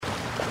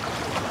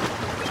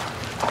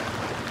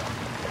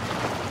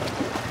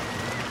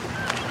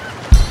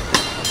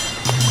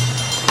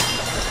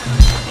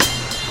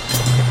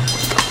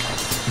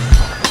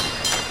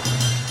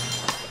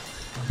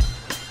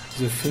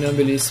The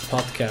Funambulist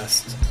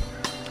Podcast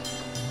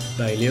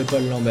by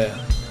Léopold Lambert.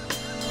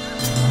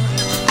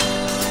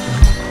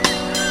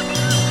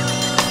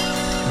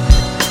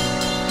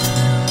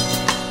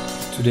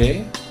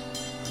 Today,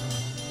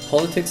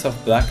 politics of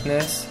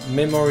blackness,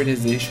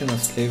 memorialization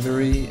of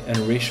slavery, and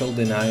racial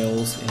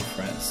denials in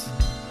France,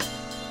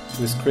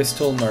 with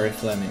Crystal Marie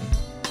Fleming.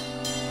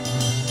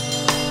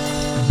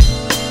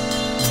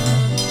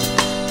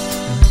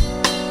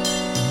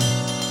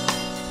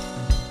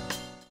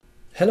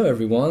 Hello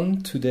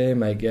everyone, today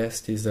my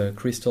guest is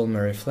Crystal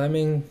Marie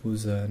Fleming,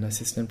 who's an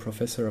assistant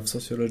professor of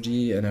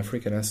sociology and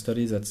African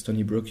studies at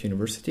Stony Brook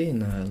University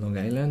in Long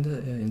Island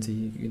in the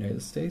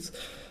United States.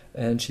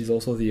 And she's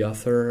also the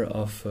author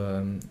of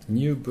a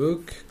new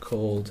book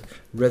called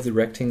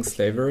Resurrecting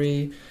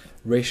Slavery,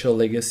 Racial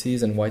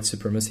Legacies and White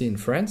Supremacy in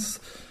France.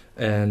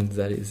 And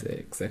that is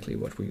exactly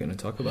what we're going to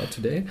talk about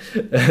today.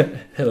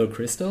 Hello,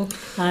 Crystal.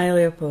 Hi,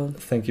 Leopold.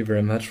 Thank you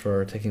very much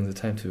for taking the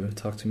time to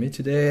talk to me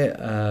today.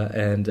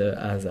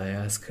 As I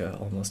ask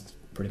almost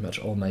pretty much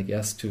all my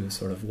guests to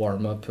sort of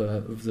warm up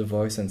the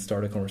voice and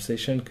start a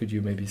conversation, could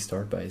you maybe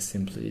start by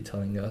simply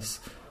telling us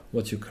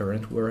what your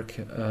current work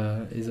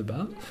is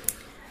about?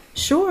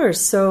 Sure.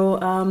 So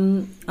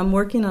I'm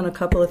working on a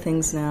couple of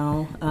things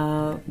now.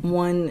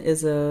 One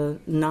is a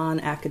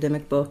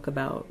non-academic book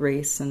about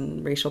race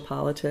and racial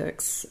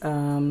politics,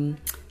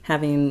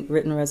 having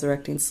written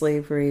Resurrecting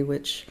Slavery,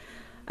 which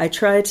I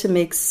try to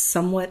make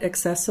somewhat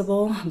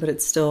accessible, but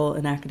it's still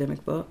an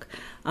academic book.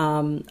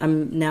 I'm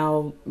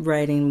now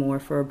writing more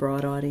for a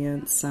broad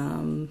audience,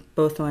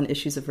 both on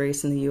issues of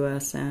race in the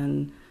U.S.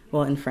 and,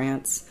 well, in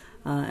France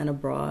and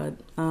abroad.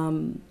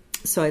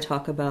 So I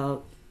talk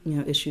about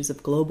issues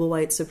of global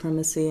white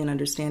supremacy and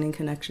understanding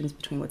connections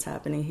between what's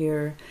happening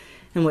here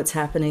and what's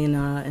happening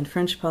in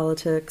French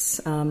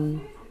politics.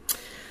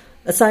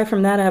 Aside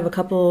from that, I have a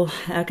couple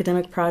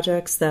academic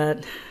projects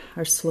that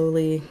are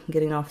slowly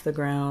getting off the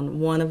ground.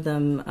 One of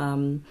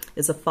them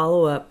is a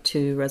follow-up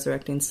to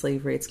Resurrecting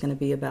Slavery. It's going to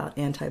be about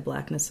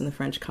anti-Blackness in the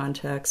French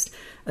context,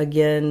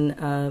 again,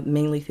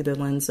 mainly through the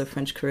lens of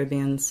French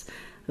Caribbeans.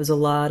 There's a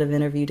lot of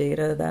interview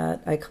data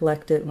that I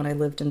collected when I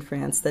lived in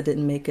France that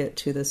didn't make it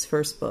to this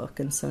first book,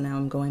 and so now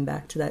I'm going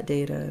back to that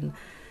data, and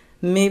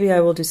maybe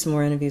I will do some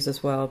more interviews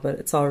as well, but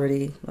it's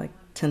already like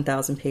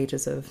 10,000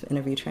 pages of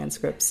interview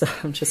transcripts, so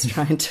I'm just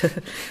trying to,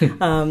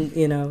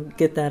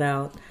 get that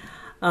out.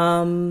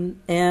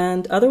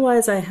 And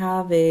otherwise, I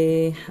have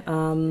a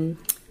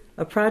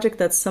project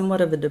that's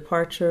somewhat of a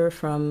departure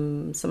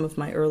from some of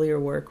my earlier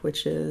work,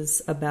 which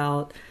is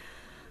about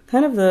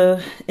kind of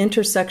the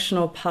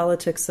intersectional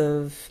politics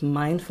of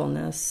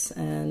mindfulness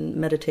and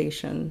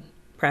meditation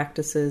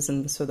practices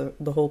and sort of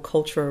the whole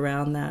culture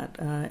around that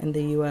in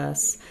the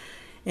U.S.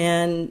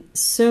 And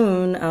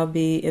soon I'll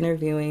be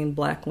interviewing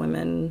Black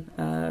women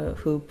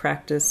who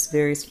practice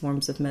various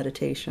forms of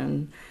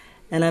meditation.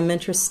 And I'm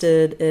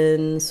interested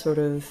in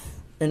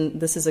and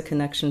this is a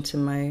connection to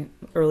my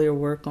earlier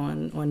work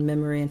on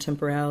memory and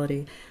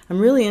temporality. I'm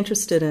really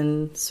interested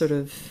in sort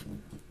of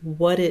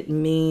what it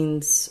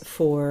means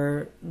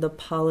for the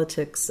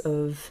politics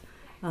of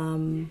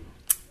our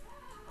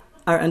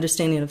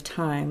understanding of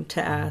time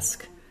to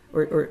ask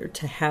or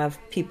to have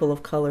people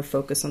of color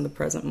focus on the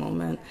present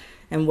moment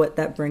and what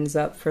that brings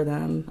up for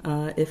them,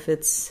 if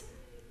it's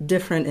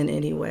different in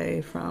any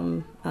way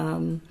from,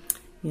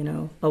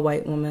 a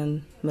white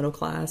woman, middle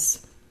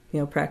class,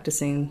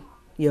 practicing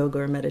yoga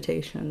or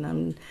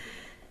meditation.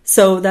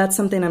 So that's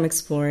something I'm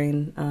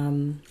exploring.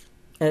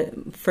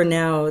 For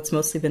now, it's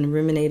mostly been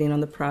ruminating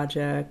on the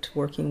project,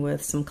 working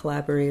with some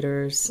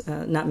collaborators.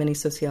 Not many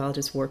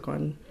sociologists work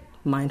on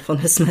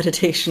mindfulness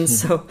meditation,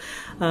 so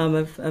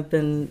I've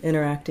been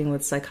interacting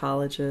with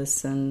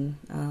psychologists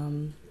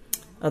and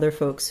other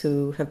folks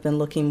who have been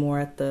looking more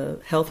at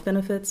the health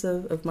benefits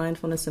of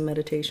mindfulness and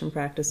meditation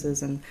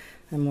practices, and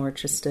I'm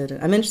interested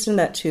in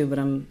that too, but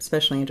I'm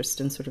especially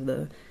interested in sort of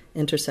the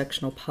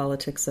intersectional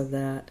politics of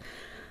that.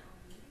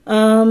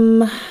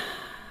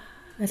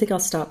 I think I'll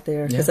stop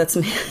there because that's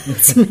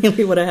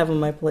mainly what I have on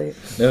my plate.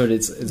 No,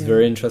 it's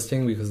very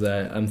interesting because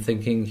I'm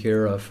thinking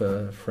here of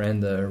a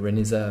friend,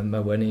 Renisa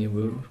Mawani,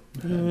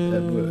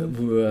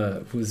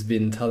 who's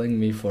been telling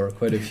me for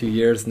quite a few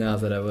years now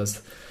that it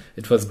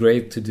was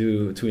great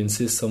to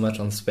insist so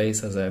much on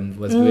space as I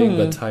was doing,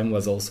 but time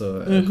was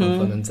also a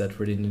component that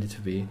really needed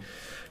to be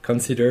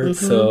considered.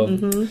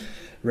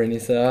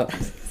 Renisa,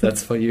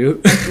 that's for you.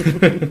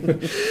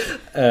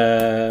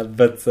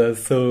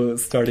 So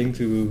starting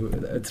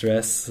to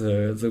address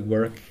the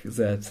work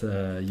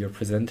that you're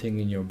presenting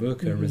in your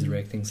book,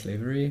 Resurrecting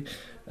Slavery,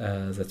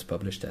 that's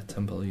published at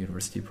Temple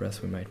University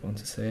Press, we might want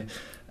to say,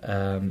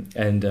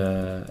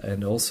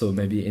 and also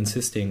maybe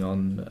insisting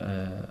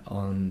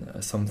on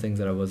something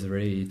that I was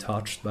really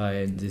touched by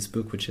in this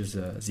book, which is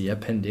the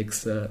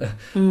appendix,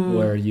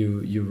 where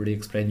you really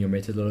explain your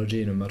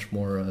methodology in a much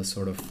more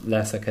sort of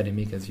less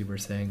academic, as you were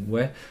saying,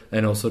 way,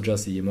 and also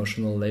just the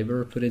emotional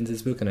labor put in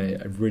this book. And I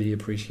really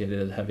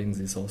appreciated having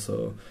this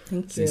also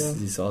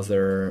this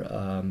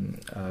other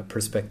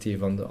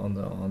perspective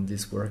on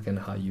this work and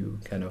how you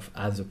kind of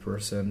as a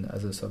person and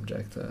as a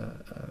subject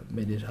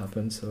made it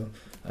happen. So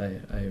I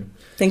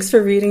thanks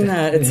for reading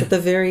that. It's at the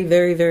very,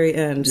 very, very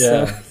end.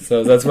 Yeah,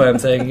 so that's why I'm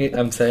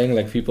saying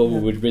like people who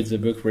would read the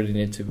book really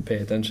need to pay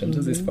attention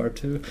to this part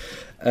too.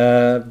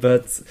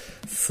 But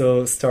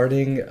so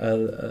starting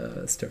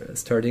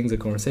the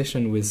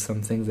conversation with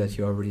something that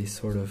you already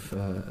sort of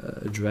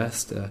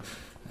addressed.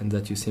 And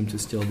that you seem to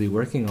still be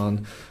working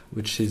on,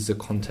 which is the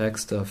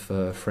context of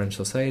French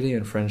society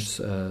and French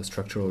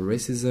structural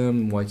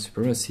racism, white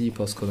supremacy,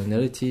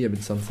 post-coloniality. I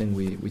mean, something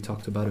we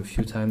talked about a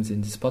few times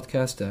in this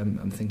podcast.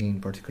 I'm thinking in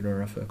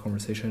particular of a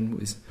conversation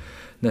with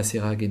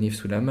Nassira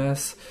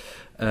Ghenif-Soulamas.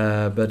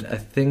 But I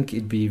think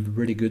it'd be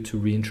really good to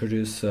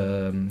reintroduce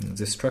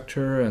the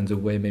structure and the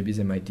way maybe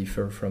they might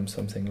differ from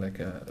something like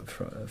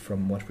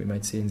from what we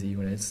might see in the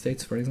United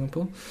States, for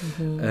example,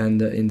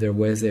 and in their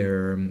ways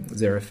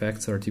their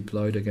effects are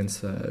deployed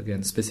against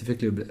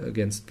specifically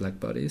against black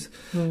bodies.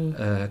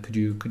 Could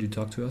you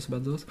talk to us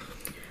about those?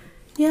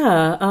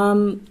 Yeah.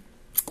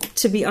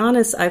 To be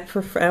honest,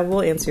 I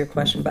will answer your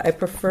question, but I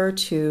prefer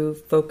to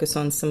focus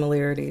on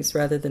similarities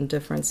rather than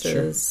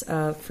differences.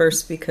 Sure.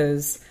 First,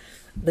 because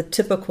the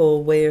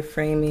typical way of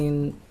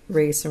framing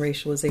race and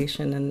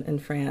racialization in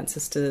France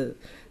is to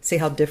see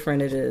how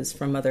different it is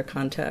from other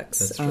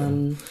contexts.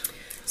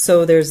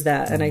 So there's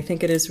that. And I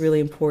think it is really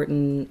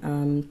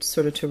important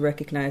sort of to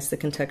recognize the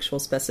contextual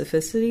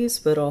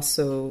specificities, but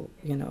also,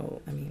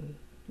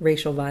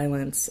 racial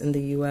violence in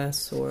the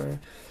U.S. or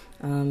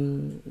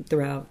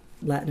throughout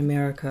Latin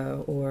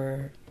America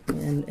or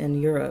in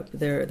Europe.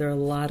 There are a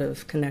lot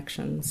of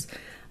connections.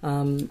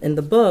 In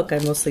the book, I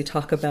mostly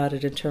talk about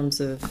it in terms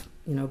of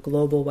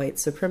global white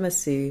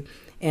supremacy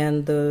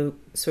and the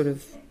sort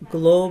of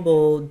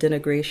global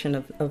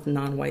denigration of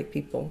non-white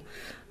people.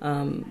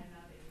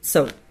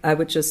 So I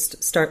would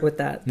just start with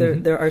that.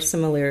 There are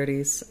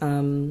similarities.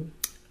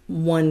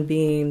 One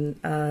being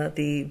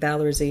the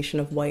valorization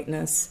of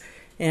whiteness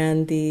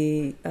and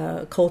the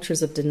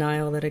cultures of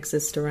denial that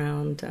exist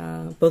around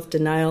both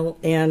denial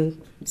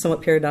and,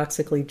 somewhat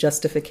paradoxically,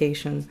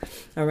 justification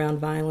around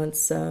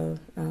violence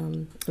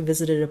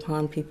visited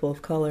upon people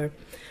of color.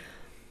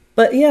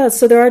 But yeah,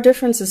 so there are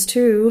differences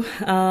too,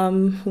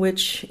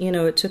 which,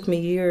 it took me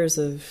years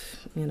of,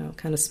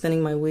 kind of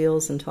spinning my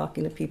wheels and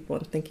talking to people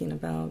and thinking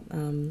about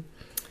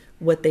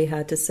what they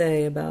had to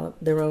say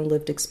about their own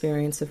lived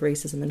experience of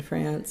racism in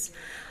France.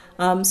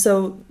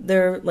 So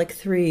there are like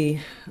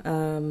three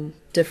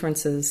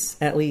differences,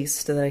 at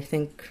least, that I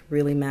think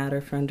really matter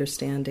for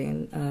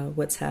understanding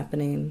what's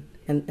happening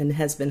and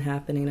has been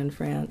happening in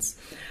France.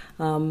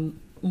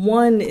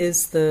 One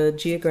is the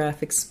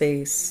geographic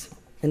space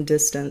and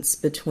distance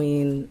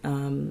between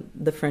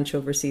the French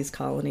overseas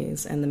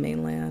colonies and the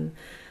mainland.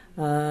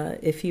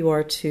 If you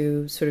are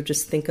to sort of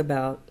just think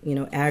about,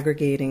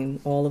 aggregating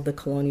all of the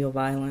colonial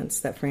violence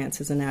that France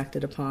has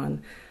enacted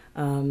upon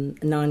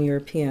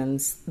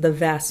non-Europeans, the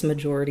vast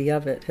majority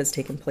of it has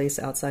taken place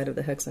outside of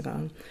the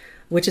hexagon,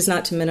 which is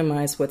not to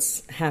minimize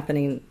what's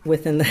happening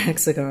within the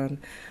hexagon.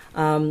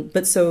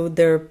 But so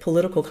there are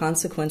political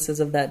consequences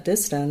of that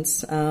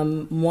distance.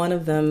 One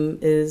of them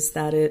is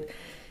that it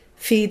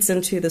feeds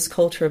into this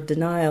culture of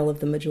denial of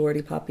the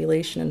majority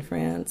population in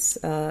France.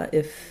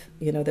 If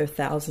there are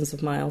thousands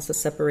of miles to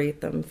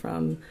separate them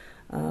from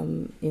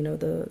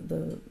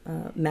the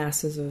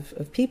masses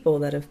of people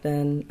that have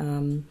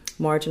been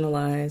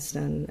marginalized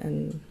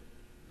and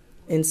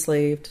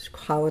enslaved,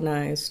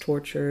 colonized,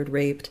 tortured,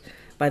 raped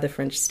by the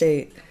French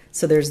state.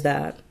 So there's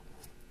that.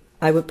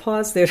 I would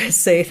pause there to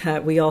say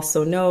that we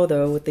also know,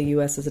 though, with the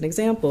U.S. as an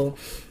example,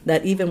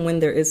 that even when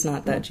there is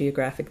not that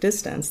geographic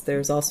distance,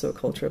 there's also a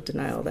culture of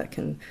denial that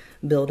can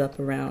build up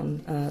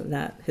around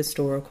that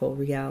historical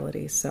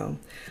reality. So,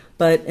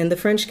 but in the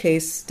French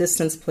case,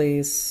 distance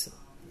plays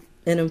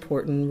an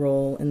important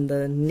role in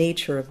the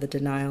nature of the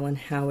denial and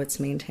how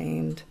it's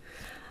maintained.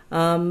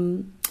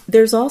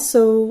 There's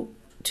also,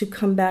 to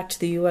come back to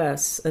the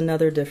U.S.,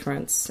 another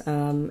difference,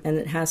 and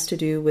it has to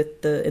do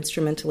with the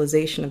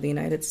instrumentalization of the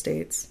United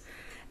States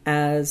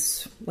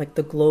as like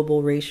the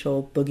global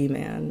racial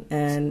boogeyman.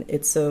 And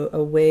it's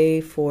a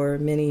way for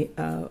many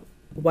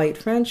white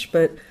French,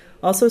 but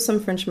also some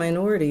French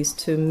minorities,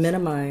 to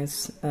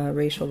minimize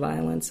racial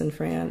violence in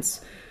France,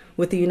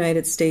 with the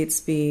United States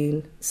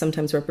being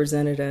sometimes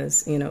represented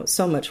as,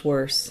 so much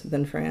worse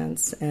than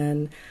France.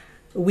 And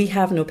we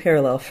have no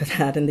parallel for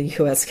that in the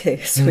U.S.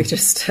 case. We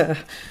just,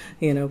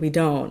 we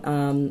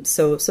don't.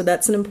 So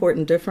that's an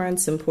important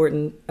difference.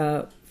 Important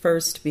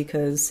first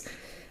because,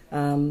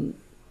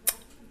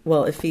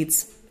 it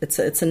feeds.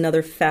 It's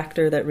another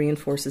factor that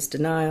reinforces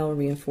denial,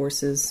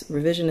 reinforces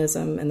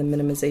revisionism, and the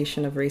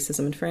minimization of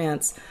racism in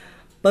France.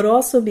 But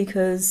also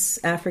because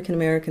African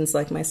Americans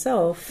like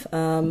myself,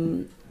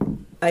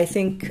 I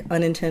think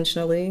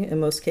unintentionally, in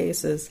most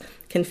cases,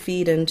 can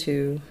feed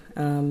into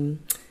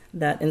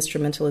that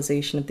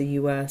instrumentalization of the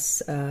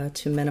U.S.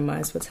 To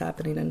minimize what's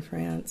happening in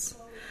France.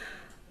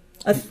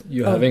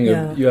 You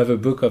have a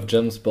book of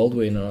James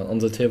Baldwin on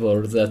the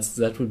table.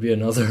 That would be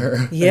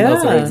another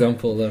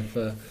example of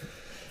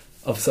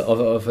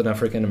of an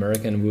African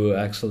American who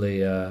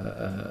actually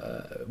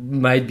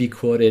might be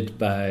quoted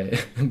by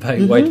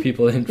white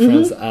people in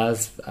France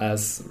as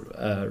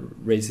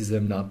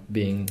racism not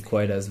being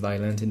quite as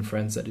violent in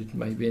France that it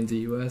might be in the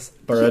US,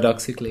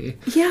 paradoxically.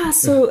 Yeah,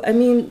 so I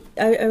mean,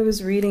 I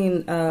was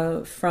reading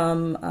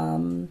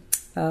from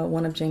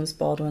one of James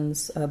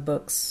Baldwin's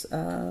books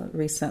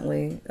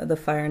recently, The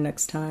Fire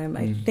Next Time.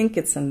 I think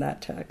it's in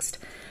that text.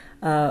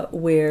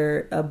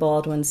 Where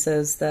Baldwin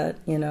says that,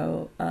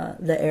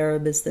 the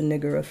Arab is the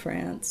nigger of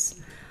France.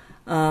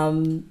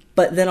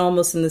 But then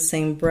almost in the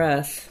same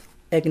breath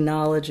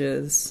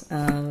acknowledges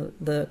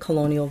the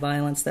colonial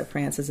violence that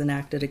France has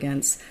enacted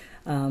against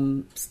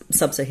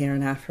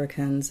sub-Saharan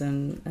Africans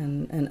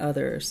and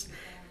others.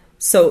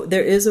 So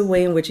there is a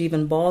way in which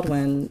even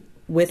Baldwin,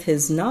 with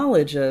his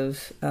knowledge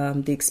of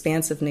the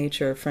expansive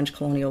nature of French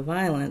colonial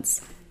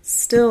violence,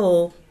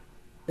 still,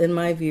 in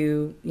my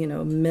view,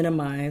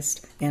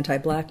 minimized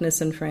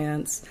anti-Blackness in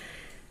France.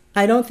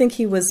 I don't think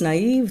he was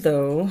naive,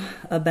 though,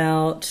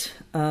 about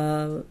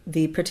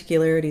the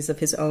particularities of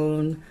his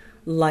own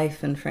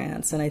life in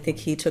France. And I think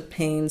he took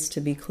pains to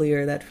be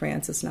clear that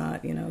France is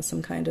not,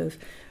 some kind of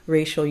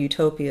racial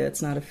utopia.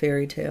 It's not a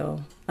fairy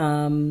tale.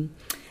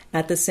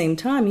 At the same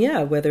time,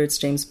 whether it's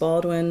James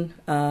Baldwin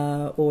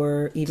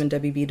or even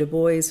W.B. Du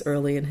Bois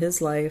early in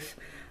his life.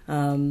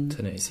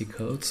 Ta-Nehisi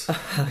Coates.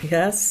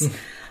 Yes.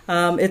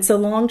 It's a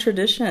long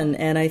tradition,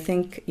 and I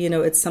think,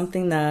 it's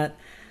something that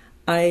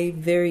I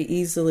very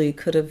easily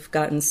could have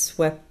gotten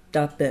swept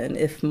up in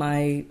if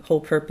my whole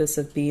purpose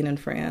of being in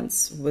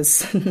France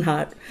was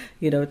not,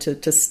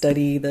 to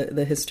study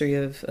the history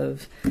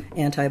of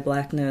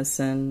anti-Blackness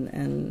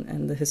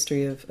and the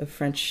history of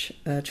French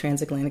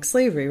transatlantic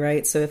slavery,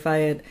 right? So if I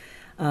had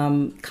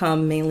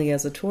come mainly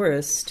as a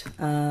tourist,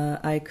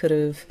 I could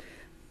have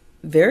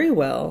very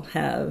well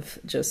have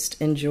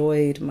just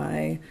enjoyed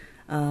my...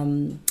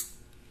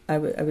 I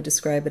would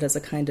describe it as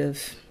a kind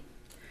of,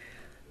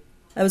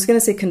 I was going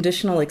to say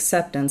conditional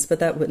acceptance, but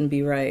that wouldn't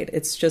be right.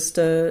 It's just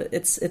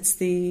it's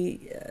the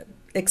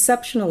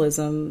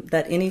exceptionalism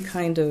that any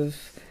kind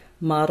of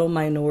model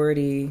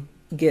minority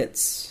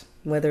gets.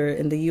 Whether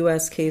in the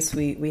U.S. case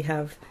we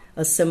have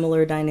a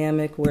similar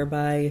dynamic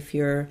whereby if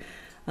you're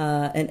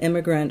an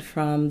immigrant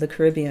from the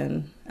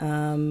Caribbean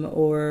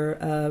or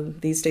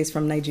these days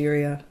from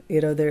Nigeria,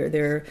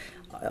 they're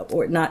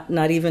or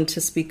not even to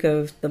speak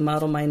of the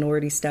model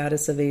minority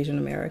status of Asian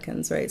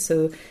Americans, right?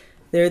 So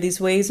there are these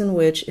ways in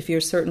which if you're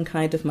a certain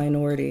kind of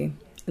minority,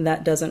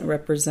 that doesn't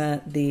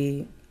represent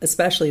the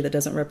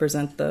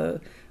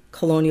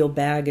colonial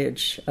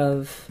baggage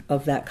of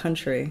that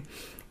country,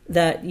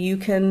 that you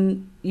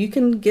can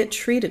get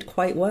treated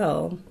quite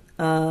well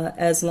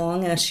as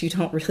long as you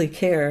don't really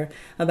care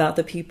about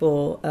the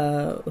people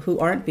who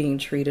aren't being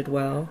treated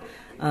well.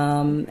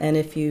 And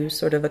if you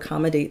sort of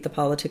accommodate the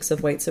politics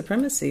of white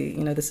supremacy,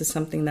 this is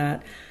something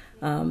that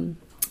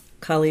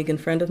colleague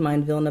and friend of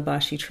mine, Vilna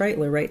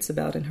Bashi-Treitler, writes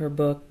about in her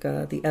book,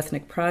 The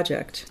Ethnic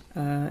Project.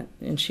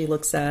 And she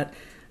looks at,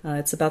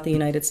 it's about the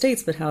United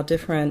States, but how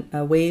different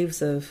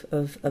waves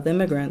of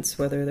immigrants,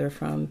 whether they're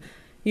from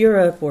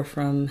Europe or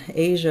from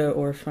Asia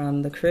or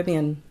from the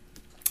Caribbean,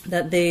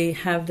 that they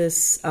have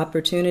this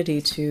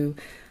opportunity to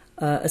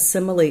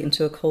assimilate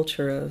into a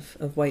culture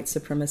of white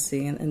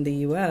supremacy in the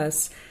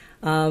U.S.,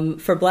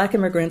 for Black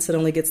immigrants, it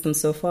only gets them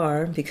so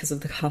far because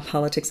of the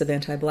politics of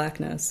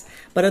anti-Blackness.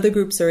 But other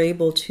groups are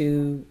able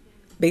to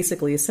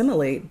basically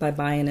assimilate by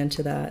buying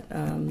into that,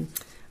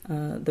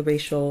 the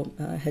racial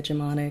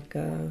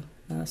hegemonic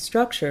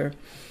structure.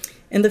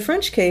 In the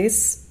French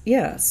case,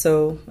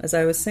 so as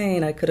I was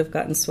saying, I could have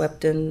gotten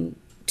swept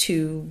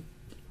into,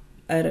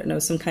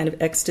 some kind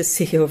of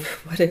ecstasy over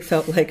what it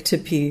felt like to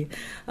be,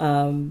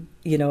 an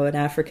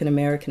African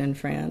American in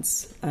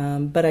France.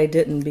 But I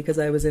didn't, because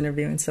I was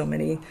interviewing so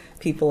many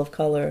people of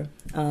color.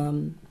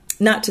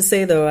 Not to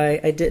say, though,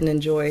 I didn't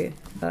enjoy,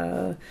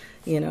 some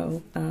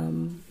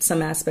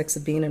aspects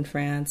of being in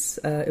France.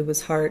 It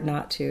was hard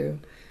not to,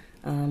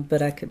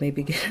 but I could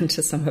maybe get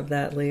into some of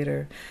that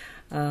later.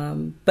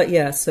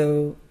 But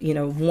so,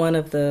 one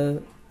of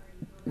the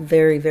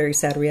very, very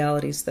sad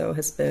realities, though,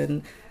 has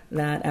been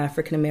that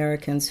African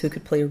Americans who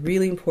could play a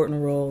really important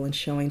role in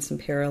showing some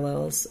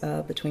parallels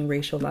between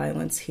racial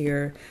violence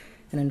here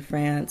and in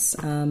France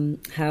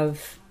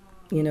have,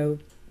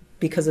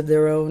 because of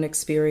their own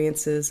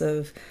experiences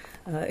of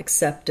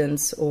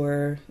acceptance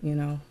or,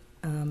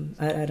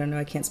 I don't know,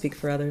 I can't speak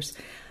for others,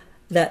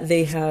 that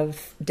they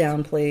have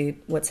downplayed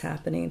what's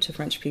happening to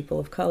French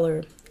people of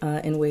color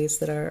in ways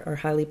that are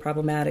highly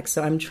problematic.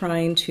 So I'm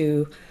trying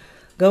to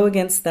go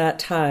against that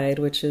tide,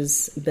 which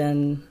has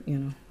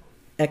been,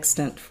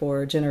 extant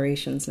for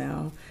generations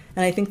now.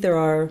 And I think there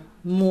are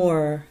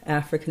more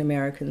African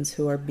Americans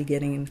who are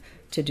beginning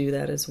to do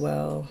that as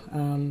well.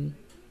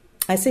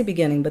 I say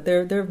beginning, but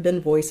there have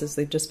been voices,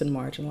 they've just been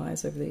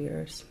marginalized over the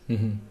years.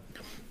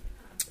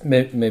 Mm-hmm.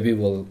 Maybe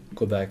we'll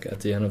go back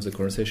at the end of the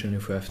conversation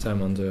if we have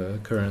time on the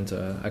current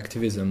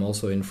activism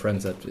also in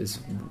France that is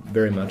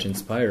very much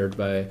inspired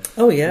by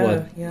what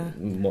a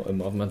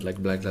movement like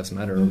Black Lives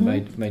Matter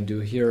might do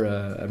here.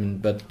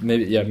 But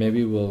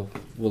maybe we'll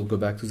go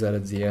back to that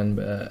at the end,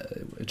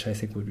 which I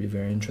think would be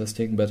very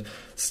interesting. But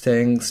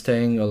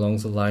staying along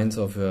the lines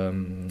of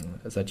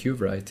that you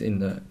write in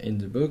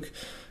the book.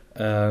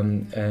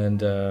 Drawing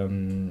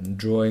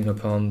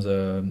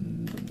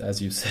upon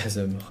as you say,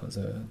 the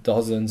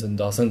dozens and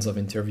dozens of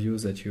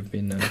interviews that you've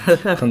been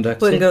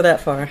conducting. Wouldn't go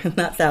that far,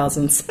 not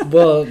thousands.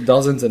 Well,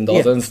 dozens and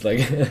dozens,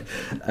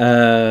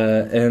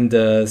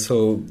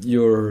 so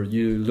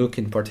you look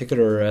in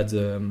particular at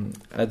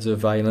the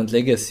violent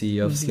legacy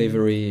of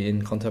slavery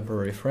in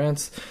contemporary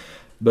France,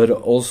 but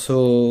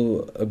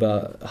also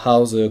about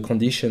how the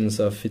conditions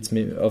of the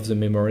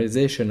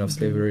memorialization of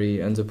slavery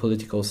and the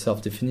political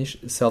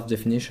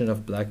self-definition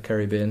of Black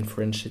Caribbean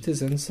French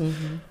citizens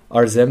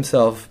are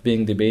themselves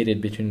being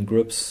debated between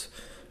groups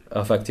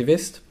of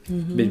activists,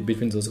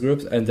 between those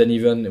groups, and then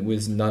even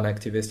with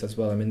non-activists as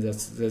well. I mean,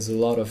 there's a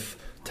lot of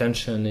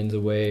tension in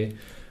the way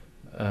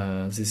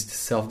this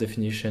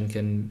self-definition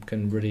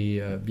can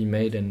really be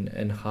made,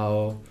 and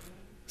how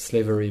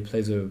slavery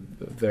plays a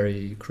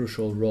very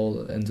crucial role,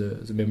 and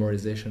the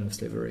memorialization of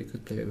slavery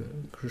could play a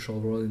crucial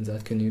role in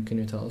that. Can you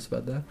tell us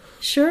about that?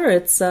 Sure.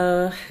 It's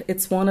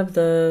one of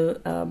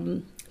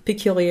the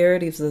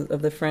peculiarities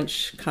of the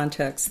French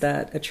context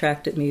that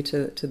attracted me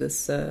to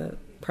this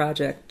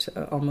project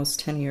almost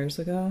 10 years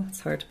ago.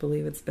 It's hard to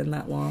believe it's been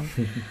that long.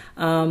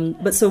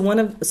 But one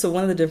of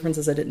the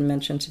differences I didn't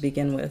mention to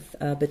begin with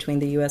between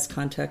the U.S.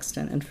 context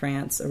and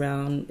France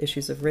around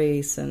issues of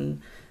race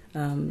and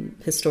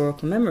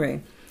historical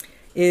memory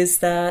is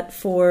that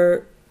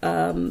for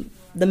the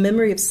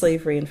memory of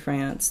slavery in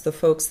France, the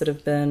folks that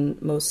have been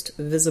most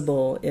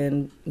visible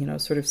in,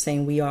 sort of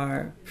saying we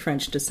are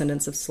French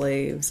descendants of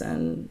slaves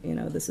and,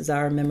 this is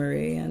our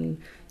memory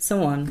and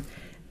so on,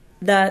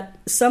 that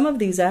some of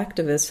these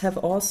activists have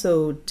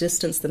also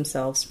distanced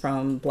themselves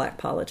from Black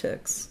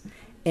politics.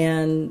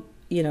 And,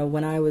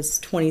 when I was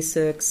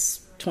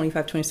 26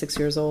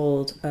 years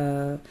old,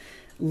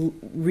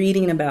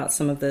 reading about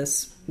some of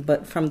this,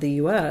 but from the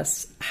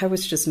U.S., I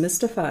was just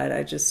mystified.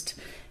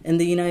 In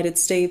the United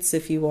States,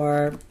 if you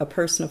are a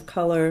person of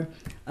color,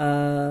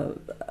 of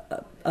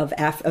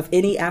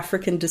any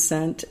African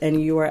descent,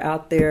 and you are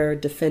out there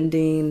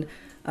defending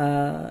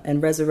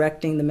and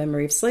resurrecting the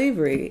memory of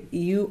slavery,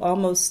 you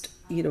almost,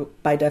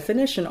 by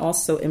definition,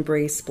 also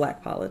embrace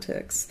Black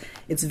politics.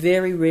 It's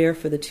very rare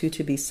for the two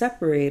to be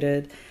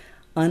separated,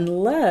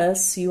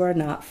 unless you are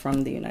not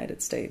from the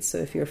United States. So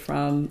if you're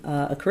from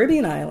a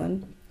Caribbean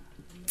island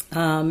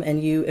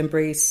and you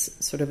embrace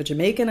sort of a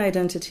Jamaican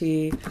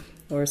identity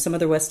or some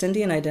other West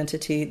Indian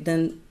identity,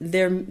 then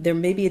there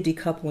may be a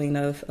decoupling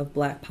of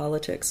Black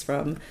politics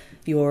from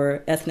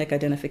your ethnic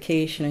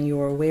identification and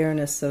your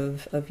awareness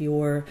of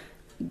your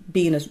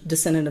being a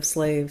descendant of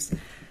slaves.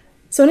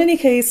 So in any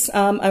case,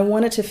 I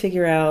wanted to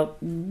figure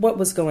out what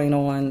was going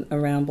on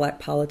around Black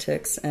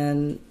politics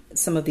and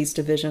some of these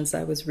divisions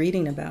I was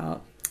reading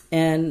about.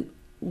 And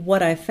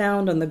what I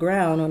found on the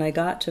ground when I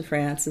got to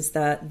France is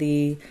that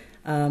the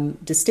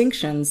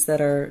distinctions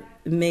that are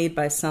made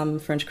by some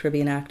French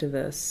Caribbean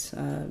activists,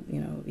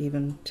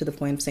 even to the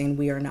point of saying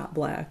we are not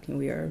Black and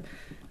we are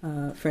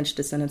French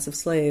descendants of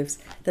slaves,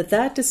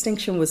 that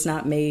distinction was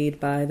not made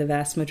by the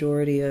vast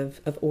majority of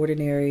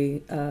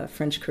ordinary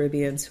French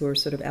Caribbeans who are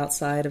sort of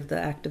outside of the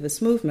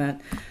activist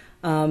movement.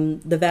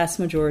 The vast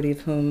majority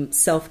of whom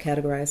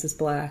self-categorize as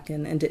Black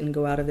and didn't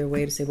go out of their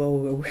way to say,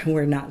 well,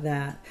 we're not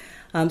that.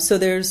 So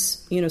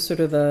there's, sort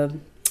of a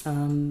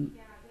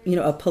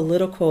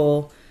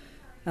political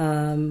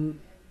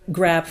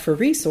grab for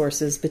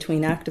resources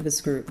between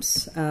activist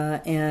groups.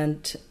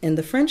 And in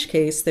the French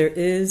case, there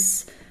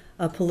is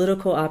a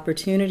political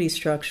opportunity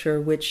structure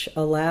which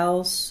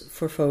allows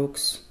for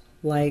folks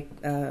like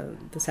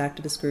this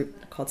activist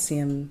group called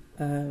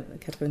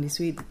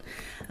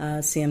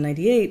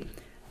CM98,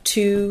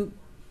 to,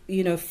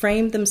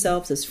 frame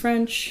themselves as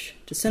French,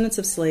 descendants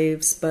of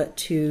slaves, but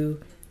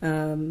to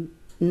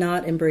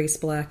not embrace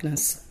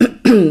Blackness.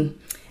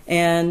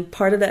 And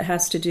part of that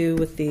has to do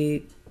with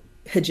the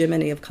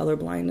hegemony of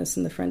colorblindness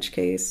in the French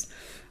case,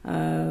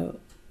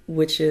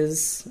 which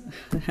is,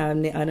 I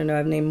don't know,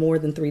 I've named more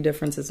than 3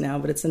 differences now,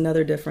 but it's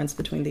another difference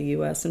between the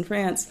U.S. and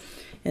France.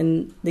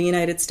 In the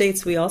United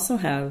States, we also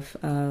have,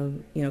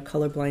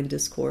 colorblind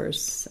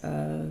discourse,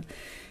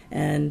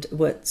 and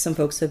what some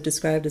folks have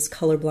described as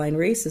colorblind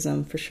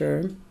racism, for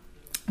sure.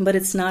 But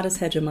it's not as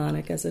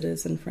hegemonic as it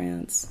is in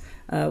France,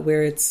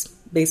 where it's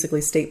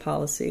basically state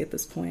policy at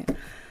this point.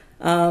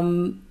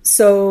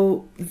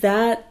 So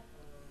that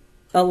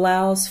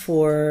allows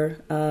for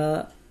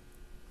a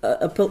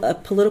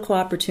political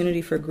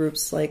opportunity for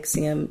groups like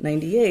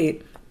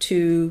CM98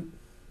 to,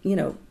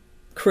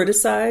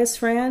 criticize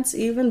France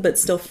even, but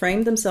still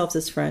frame themselves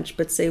as French,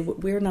 but say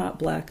we're not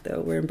black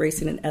though. We're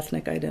embracing an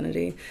ethnic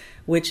identity,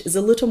 which is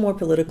a little more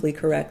politically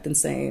correct than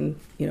saying,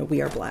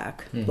 we are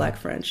black, black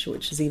French,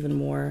 which is even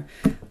more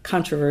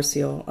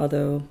controversial.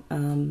 Although,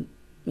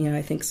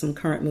 I think some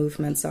current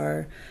movements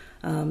are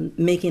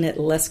making it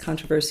less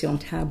controversial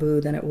and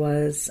taboo than it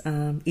was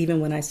even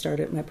when I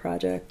started my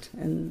project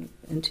in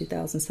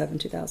 2007,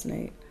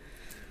 2008.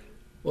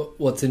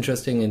 What's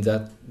interesting in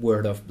that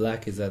word of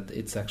black is that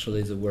it's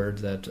actually the word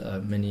that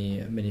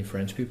many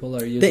French people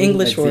are using. The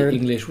English word. The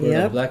English word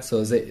Yep. of black.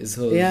 So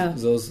Yeah.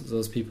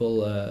 those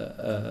people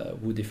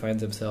who define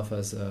themselves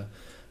as a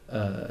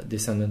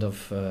descendant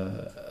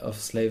of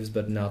slaves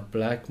but not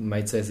black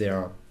might say they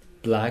are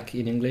black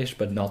in English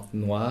but not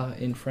noir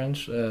in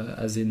French,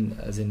 as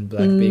in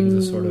black being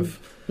the sort of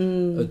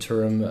a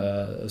term,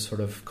 a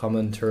sort of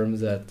common term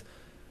that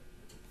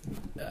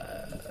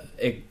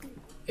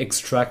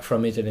extract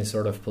from it any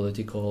sort of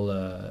political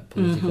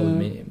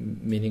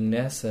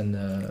meaningness, and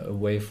a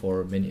way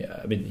for many,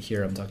 I mean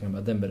here I'm talking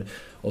about them, but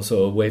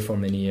also a way for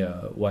many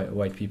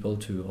white people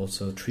to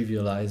also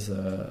trivialize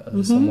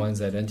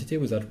someone's identity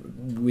with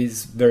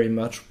very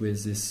much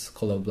with this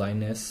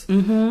colorblindness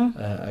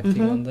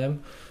acting on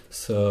them.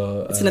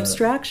 So it's an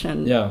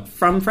abstraction yeah.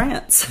 from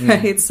France,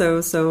 right? So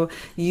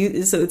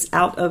it's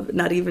out of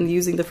not even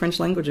using the French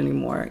language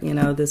anymore.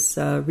 This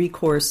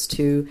recourse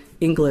to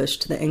English,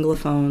 to the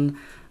Anglophone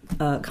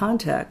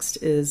context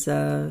is.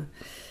 As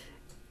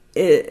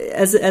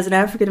an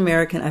African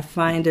American, I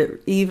find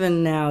it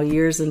even now,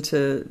 years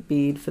into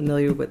being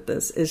familiar with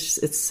this,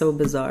 it's so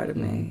bizarre to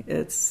me.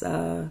 It's.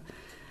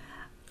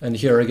 And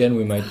here again,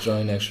 we might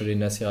join actually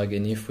Nasir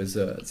Aghenif with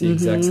the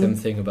exact same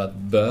thing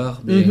about beurre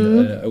being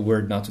a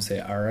word not to say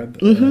Arab.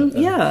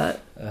 A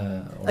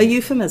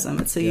euphemism.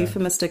 It's a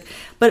euphemistic,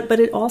 but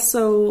it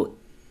also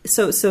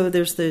so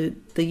there's the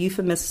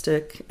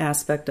euphemistic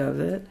aspect of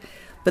it,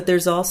 but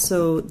there's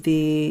also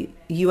the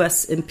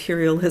U.S.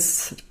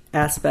 imperialist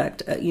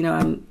aspect.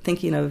 I'm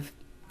thinking of,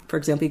 for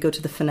example, you go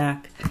to the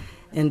FNAC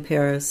in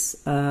Paris,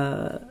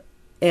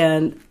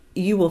 and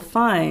you will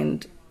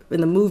find. In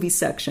the movie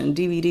section,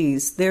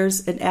 DVDs,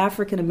 there's an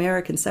African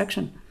American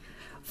section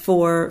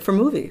for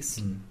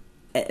movies,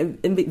 and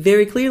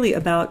very clearly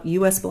about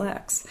U.S.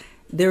 blacks.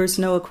 There is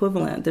no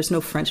equivalent. There's no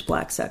French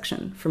black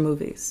section for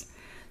movies.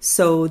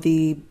 So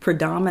the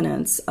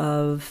predominance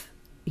of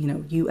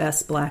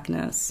U.S.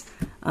 blackness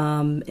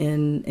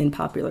in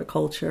popular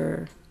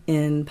culture,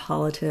 in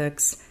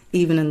politics,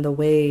 even in the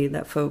way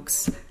that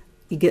folks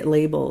get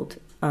labeled.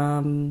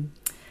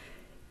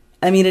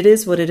 It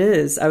is what it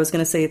is. I was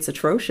going to say it's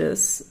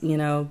atrocious,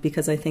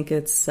 because I think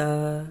it's,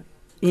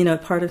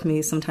 part of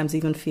me sometimes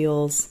even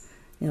feels,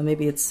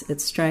 maybe it's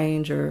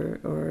strange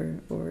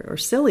or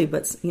silly,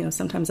 but,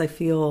 sometimes I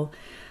feel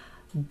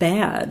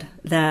bad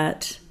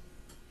that,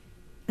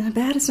 and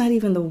bad is not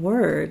even the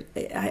word.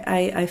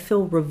 I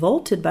feel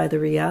revolted by the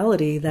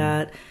reality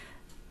that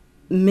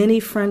many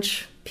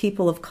French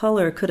people of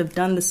color could have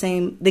done the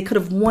same. They could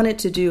have wanted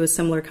to do a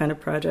similar kind of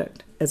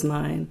project as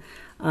mine.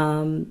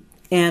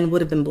 And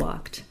would have been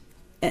blocked.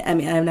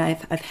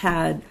 I've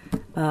had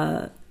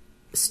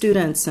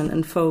students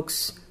and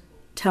folks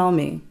tell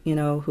me,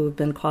 who have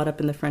been caught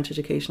up in the French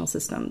educational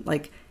system,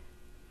 like,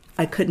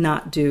 they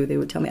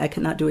would tell me, I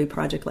could not do a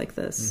project like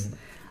this.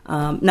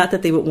 Not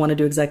that they would want to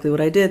do exactly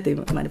what I did. They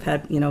might have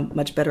had,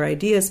 much better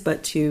ideas,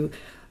 but to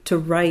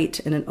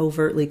write in an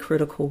overtly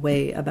critical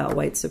way about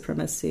white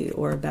supremacy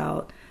or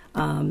about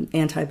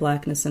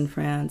anti-blackness in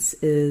France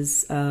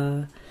is...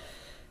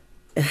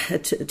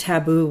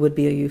 taboo would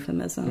be a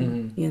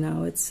euphemism,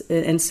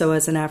 and so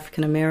as an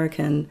African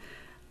American,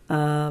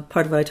 part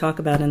of what I talk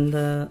about in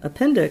the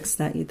appendix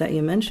that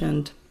you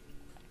mentioned,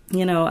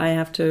 I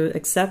have to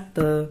accept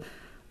the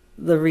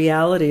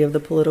reality of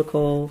the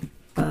political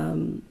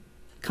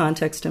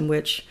context in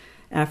which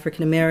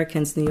African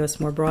Americans in the U.S.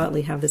 more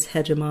broadly have this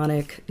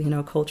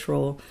hegemonic,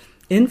 cultural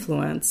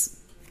influence.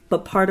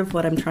 But part of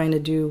what I'm trying to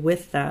do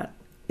with that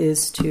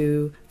is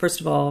to, first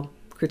of all,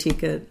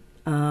 critique it.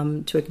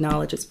 To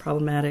acknowledge its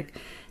problematic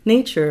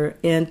nature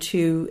and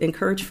to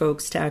encourage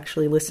folks to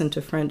actually listen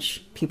to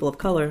French people of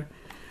color,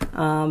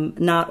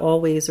 not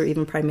always or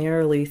even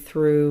primarily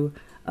through,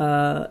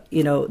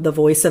 the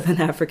voice of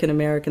an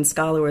African-American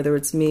scholar, whether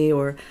it's me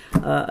or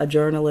a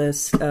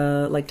journalist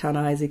like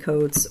Ta-Nehisi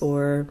Coates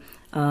or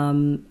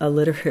a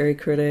literary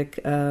critic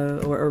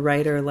or a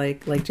writer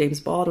like James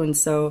Baldwin.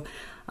 So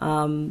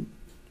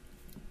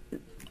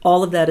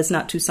all of that is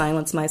not to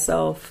silence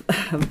myself,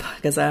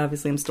 because I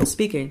obviously am still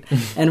speaking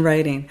and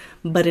writing,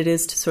 but it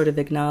is to sort of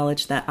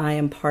acknowledge that I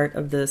am part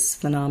of this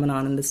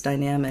phenomenon and this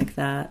dynamic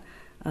that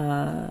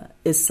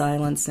is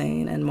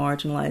silencing and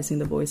marginalizing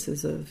the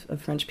voices of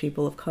French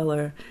people of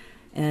color,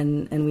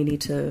 and we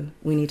need to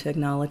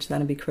acknowledge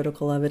that and be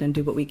critical of it and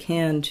do what we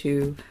can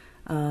to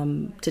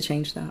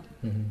change that.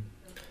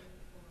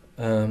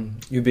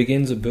 You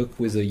begin the book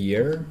with a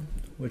year,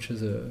 which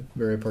is a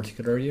very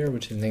particular year,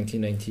 which is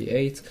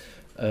 1998.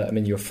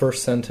 your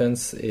first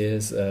sentence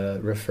is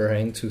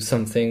referring to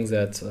something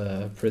that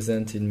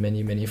present in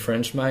many, many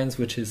French minds,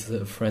 which is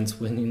France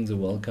winning the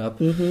World Cup,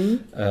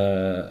 and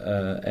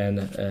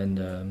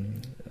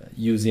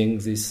using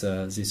this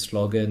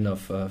slogan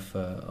of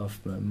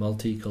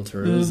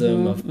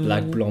multiculturalism, of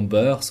black blanc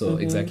beurre. So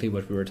exactly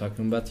what we were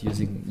talking about,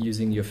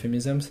 using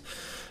euphemisms.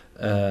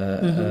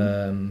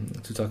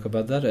 To talk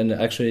about that, and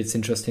actually it's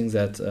interesting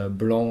that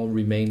blanc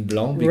remained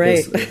blanc,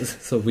 because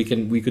so we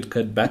could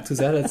cut back to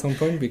that at some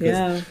point,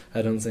 because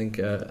I don't think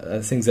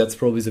I think that's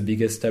probably the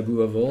biggest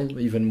taboo of all,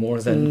 even more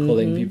than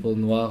calling people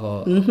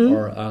noir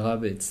or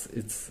Arab. It's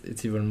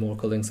even more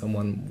calling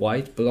someone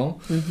white,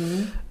 blanc.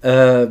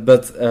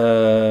 But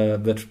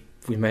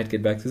we might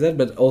get back to that.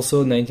 But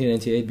also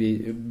 1998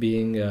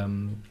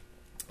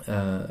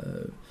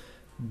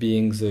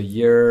 being the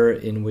year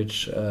in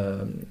which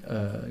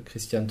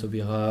Christiane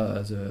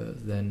Taubira, the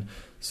then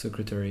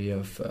Secretary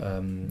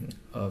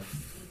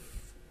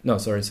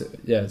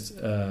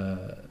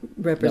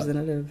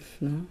Representative,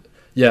 no?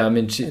 Yeah, I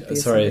mean,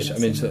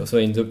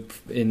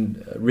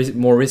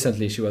 more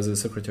recently she was the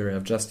Secretary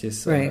of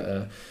Justice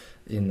in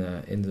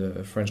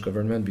the French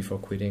government before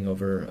quitting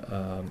over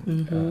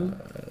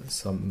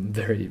some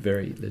very,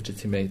 very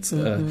legitimate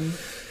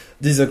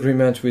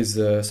disagreement with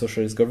the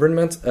socialist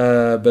government,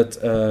 but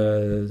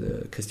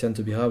Christiane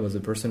Taubira was the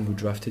person who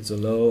drafted the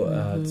law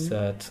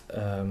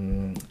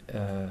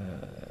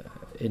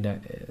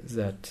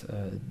that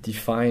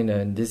defined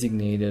and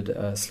designated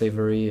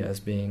slavery as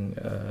being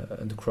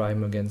a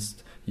crime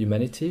against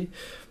humanity.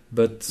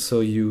 But so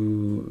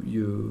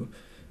you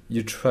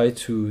try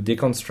to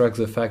deconstruct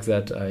the fact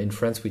that in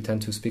France we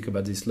tend to speak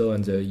about this law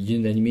and the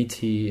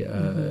unanimity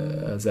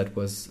that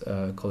was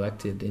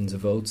collected in the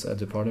votes at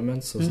the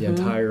parliament. So the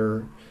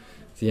entire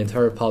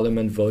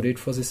parliament voted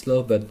for this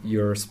law, but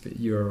you're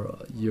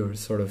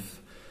sort of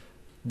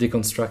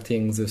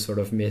deconstructing the sort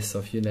of myth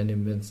of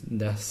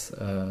unanimousness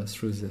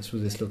through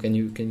this law. Can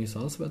you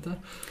tell us about that?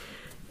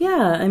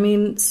 Yeah, I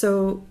mean,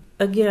 so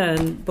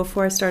again,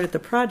 before I started the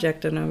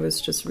project, and I was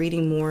just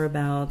reading more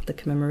about the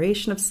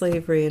commemoration of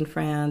slavery in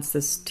France,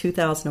 this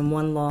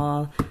 2001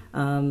 law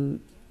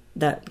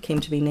that came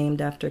to be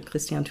named after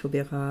Christiane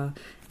Taubira,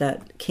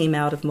 that came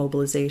out of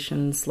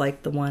mobilizations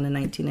like the one in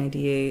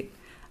 1998,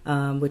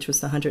 which was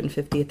the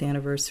 150th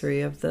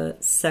anniversary of the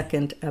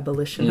second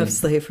abolition of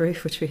slavery,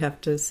 which we have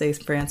to say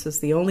France was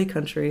the only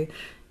country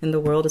in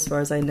the world, as far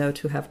as I know,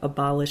 to have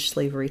abolished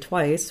slavery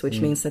twice, which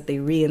means that they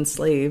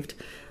re-enslaved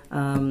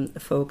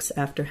folks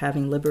after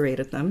having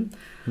liberated them.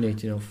 In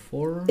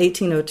 1804?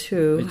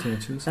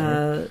 1802,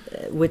 sorry.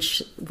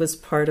 Which was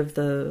part of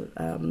the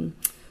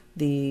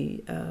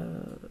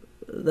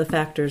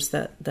factors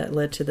that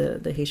led to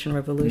the Haitian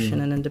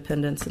Revolution and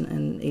independence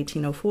in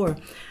 1804.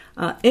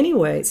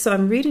 Anyway, so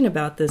I'm reading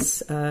about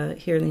this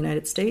here in the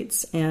United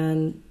States,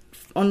 and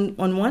on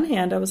one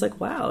hand, I was like,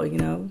 wow,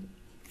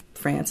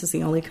 France is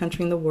the only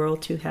country in the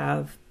world to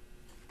have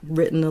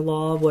written a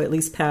law, or at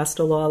least passed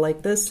a law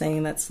like this,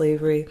 saying that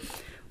slavery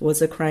was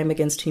a crime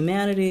against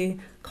humanity,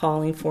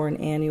 calling for an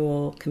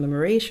annual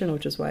commemoration,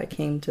 which is why I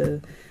came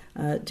to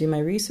do my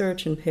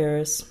research in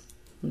Paris,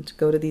 and to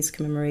go to these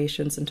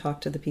commemorations and talk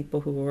to the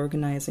people who were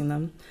organizing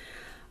them.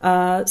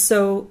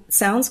 So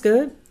sounds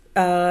good.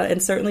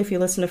 And certainly if you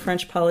listen to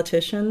French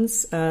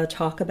politicians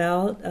talk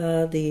about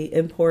the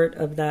import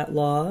of that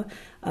law,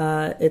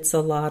 it's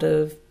a lot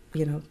of,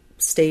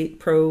 state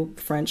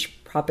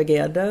pro-French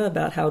propaganda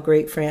about how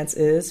great France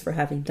is for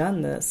having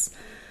done this.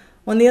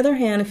 On the other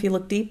hand, if you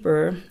look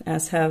deeper,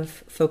 as have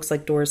folks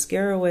like Doris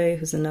Garraway,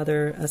 who's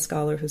another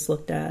scholar who's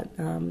looked at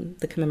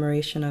the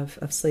commemoration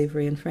of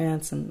slavery in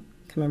France and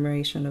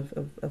commemoration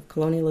of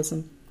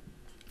colonialism,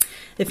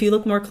 if you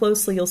look more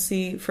closely, you'll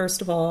see,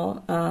 first of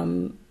all,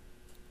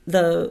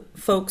 the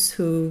folks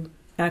who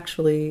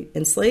actually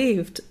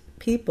enslaved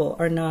people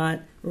are not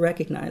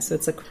recognized. So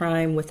it's a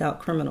crime without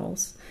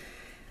criminals.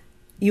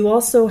 You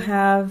also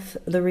have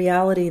the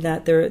reality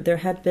that there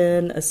had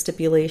been a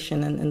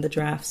stipulation in the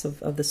drafts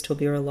of this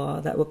Taubira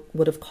law that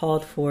would have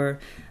called for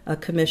a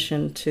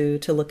commission to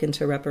look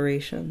into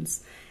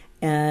reparations.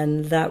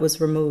 And that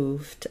was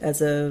removed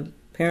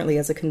apparently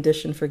as a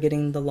condition for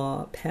getting the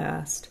law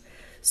passed.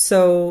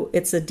 So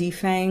it's a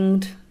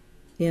defanged,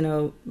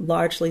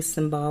 largely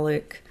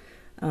symbolic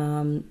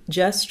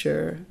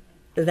gesture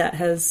that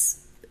has,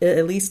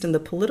 at least in the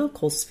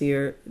political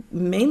sphere,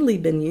 mainly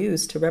been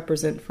used to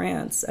represent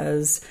France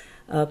as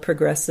a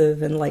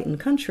progressive,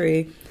 enlightened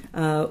country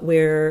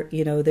where,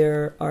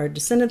 there are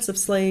descendants of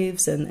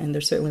slaves and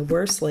there certainly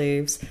were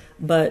slaves,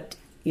 but,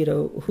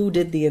 who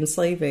did the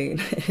enslaving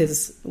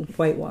is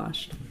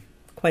whitewashed,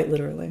 quite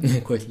literally.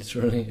 Quite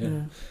literally,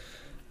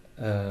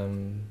 yeah.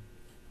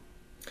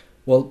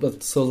 Well,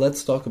 but so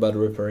let's talk about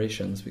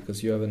reparations,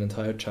 because you have an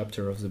entire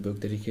chapter of the book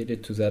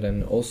dedicated to that,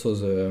 and also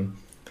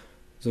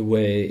the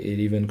way it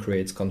even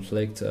creates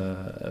conflict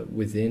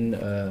within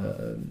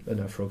an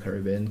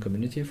Afro-Caribbean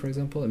community, for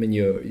example. I mean,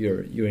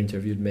 you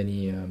interviewed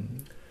many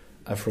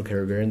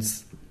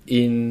Afro-Caribbeans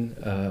in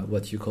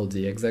what you call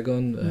the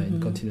Hexagon,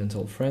 in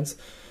continental France.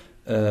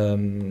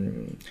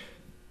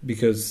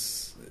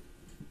 because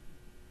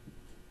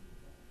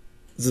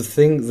the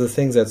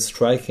thing that's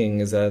striking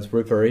is that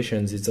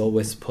reparations is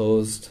always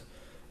posed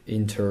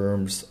in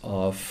terms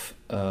of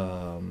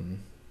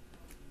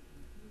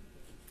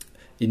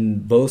in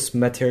both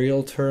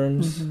material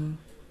terms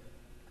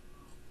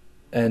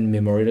and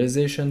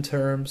memorialization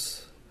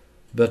terms,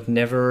 but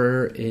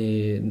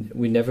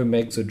we never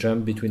make the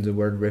jump between the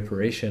word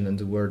reparation and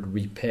the word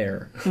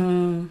repair.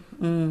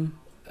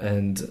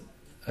 And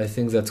I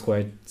think that's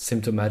quite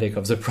symptomatic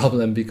of the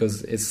problem,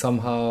 because it's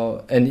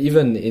somehow, and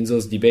even in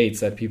those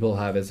debates that people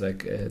have, it's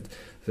like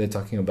they're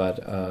talking about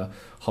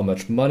how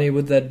much money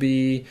would that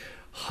be,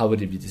 how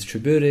would it be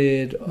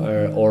distributed,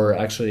 or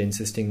actually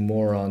insisting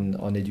more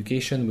on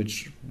education,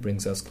 which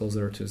brings us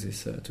closer to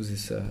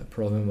this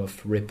problem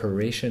of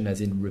reparation, as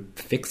in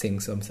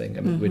fixing something.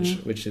 I mean,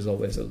 which is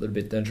always a little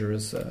bit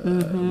dangerous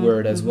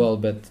word as well.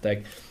 But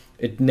like,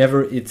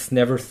 it's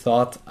never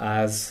thought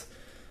as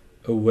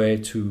a way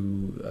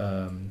to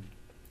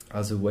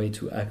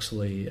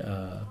actually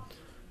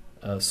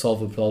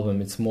solve a problem.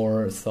 It's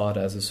more thought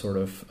as a sort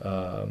of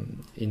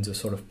in the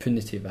sort of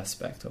punitive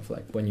aspect of,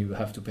 like, when you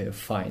have to pay a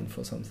fine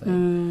for something. I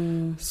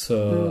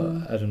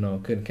don't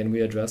know. Can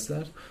we address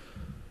that?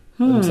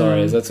 I'm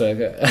sorry. That's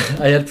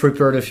I had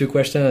prepared a few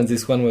questions, and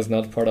this one was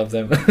not part of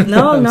them.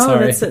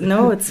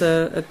 No, it's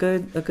a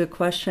good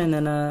question,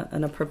 and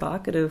a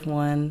provocative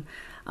one.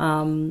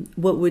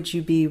 What would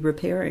you be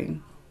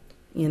repairing?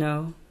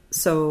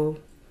 So.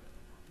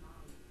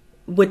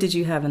 What did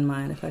you have in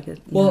mind, if I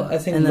could? I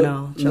think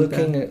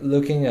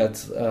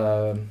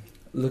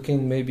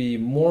looking maybe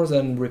more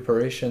than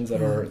reparations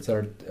that are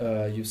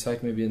you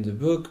cite maybe in the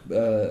book,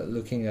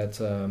 looking at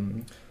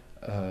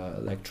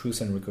like truth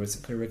and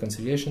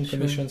reconciliation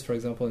commissions, for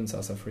example, in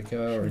South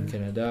Africa or in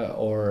Canada,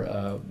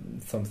 or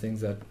some things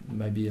that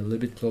might be a little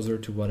bit closer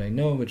to what I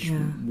know, which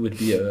would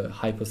be a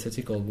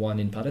hypothetical one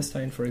in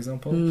Palestine, for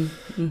example.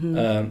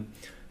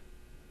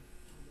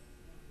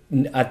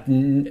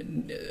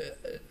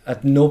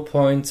 At no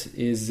point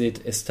is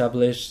it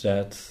established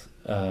that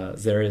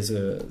there is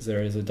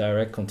a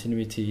direct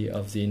continuity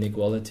of the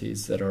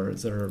inequalities that are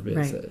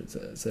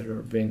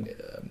being.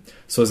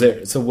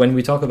 So when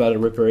we talk about a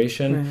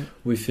reparation,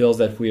 we feel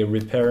that we are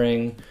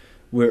repairing.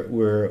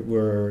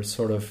 We're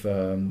sort of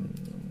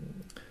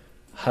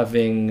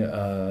having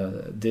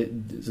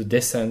the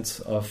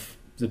descent of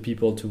the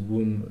people to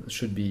whom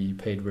should be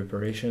paid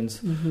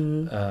reparations,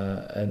 and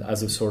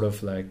as a sort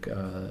of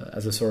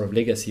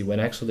legacy, when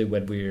actually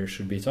what we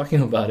should be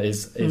talking about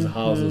is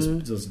how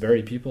those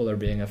very people are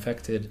being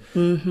affected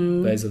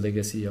by the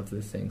legacy of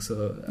the thing.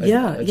 So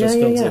I just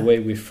felt the way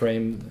we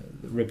frame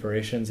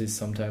reparations is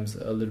sometimes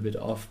a little bit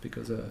off,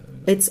 because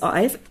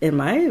in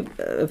my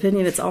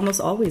opinion, it's almost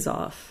always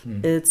off.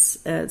 It's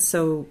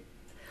so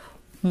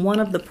one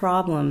of the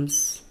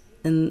problems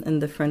in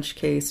the French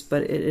case,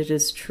 but it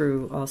is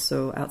true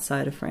also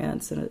outside of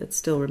France, and it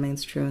still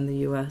remains true in the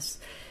U.S.,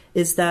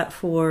 is that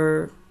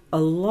for a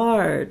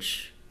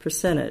large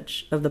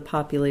percentage of the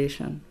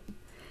population,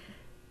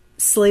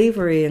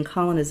 slavery and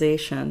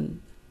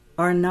colonization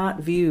are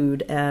not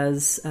viewed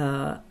as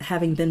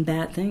having been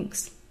bad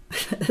things.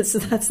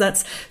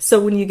 So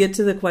when you get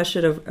to the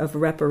question of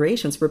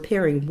reparations,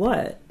 repairing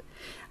what?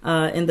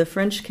 In the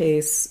French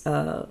case,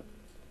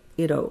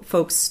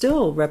 folks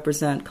still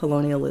represent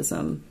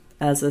colonialism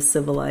as a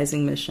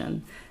civilizing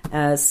mission,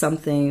 as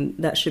something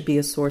that should be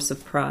a source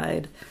of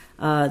pride.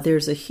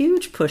 There's a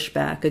huge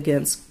pushback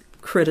against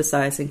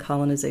criticizing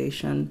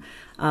colonization.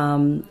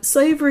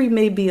 Slavery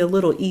may be a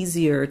little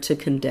easier to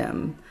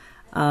condemn,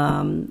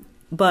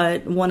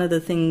 but one of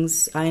the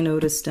things I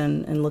noticed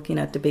in looking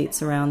at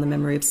debates around the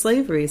memory of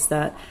slavery is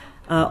that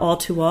all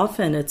too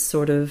often it's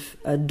sort of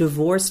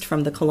divorced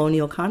from the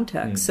colonial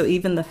context. So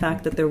even the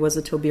fact that there was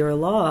a Taubira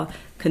law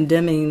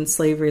condemning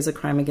slavery as a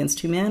crime against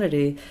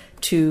humanity,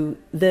 to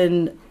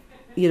then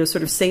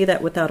sort of say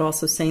that without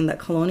also saying that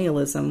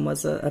colonialism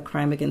was a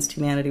crime against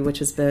humanity, which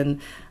has been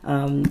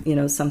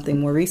something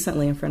more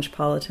recently in French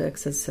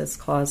politics has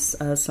caused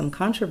some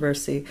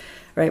controversy,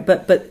 right?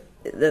 But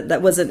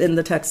that wasn't in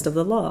the text of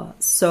the law.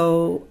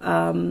 So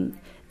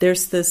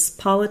there's this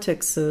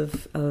politics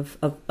of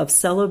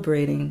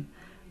celebrating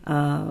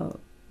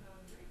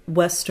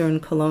Western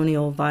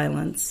colonial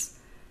violence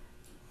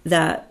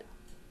that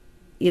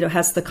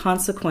has the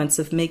consequence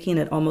of making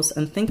it almost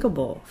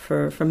unthinkable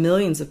for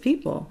millions of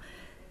people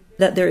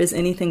that there is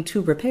anything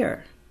to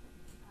repair.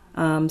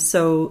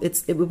 So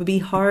it would be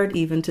hard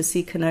even to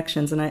see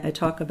connections, and I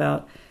talk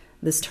about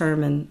this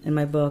term in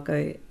my book.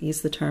 I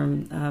use the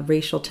term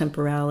racial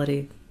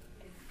temporality,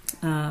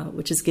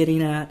 which is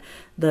getting at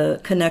the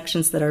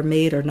connections that are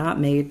made or not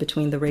made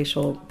between the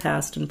racial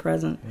past and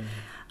present.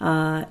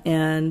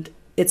 And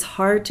it's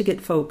hard to get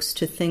folks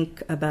to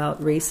think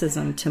about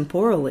racism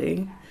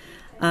temporally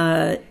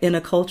in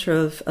a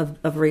culture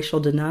of racial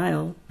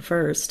denial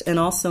first, and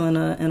also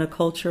in a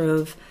culture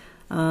of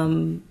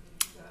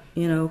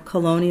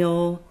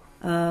colonial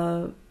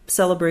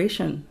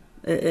celebration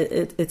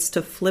It's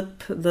to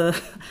flip the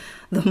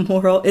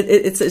moral.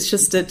 It's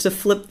just to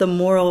flip the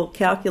moral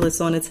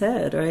calculus on its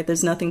head, right?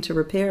 There's nothing to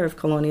repair if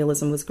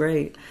colonialism was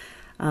great,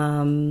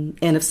 and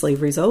if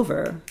slavery's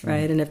over,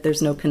 right? And if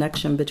there's no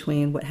connection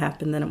between what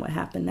happened then and what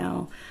happened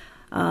now.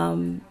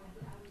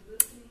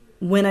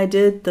 When I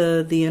did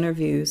the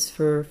interviews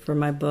for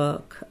my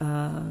book,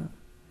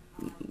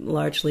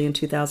 largely in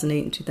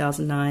 2008 and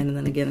 2009, and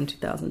then again in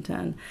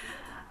 2010,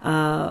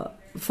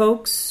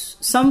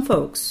 some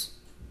folks,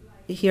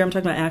 here I'm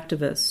talking about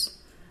activists,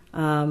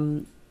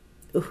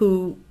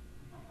 who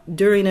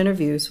during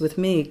interviews with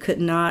me could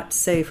not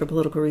say for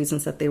political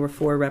reasons that they were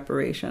for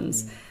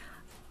reparations.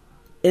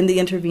 In the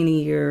intervening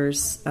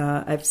years,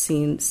 I've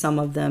seen some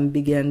of them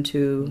begin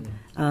to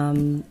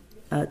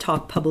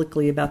talk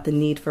publicly about the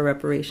need for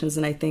reparations,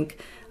 and I think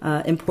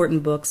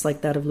important books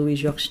like that of Louis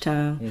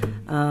Georgetown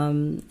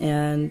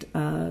and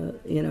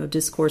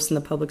discourse in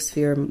the public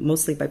sphere,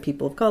 mostly by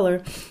people of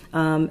color,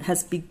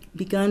 has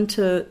begun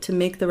to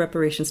make the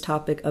reparations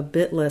topic a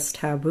bit less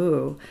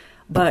taboo.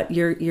 But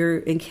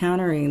you're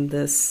encountering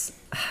this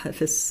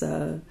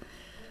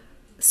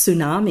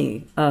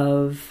tsunami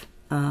of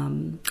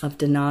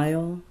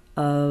denial,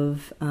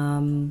 of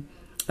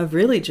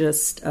really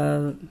just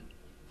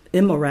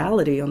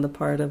immorality on the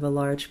part of a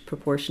large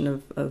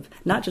proportion of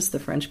not just the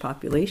French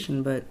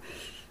population, but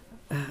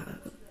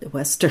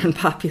Western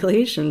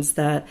populations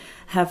that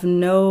have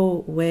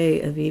no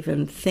way of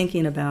even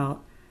thinking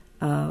about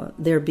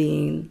there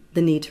being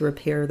the need to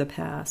repair the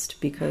past.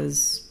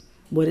 Because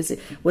what is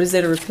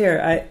there to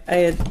repair? I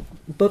had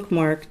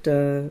bookmarked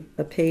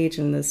a page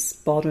in this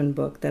Baldwin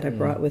book that I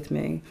brought with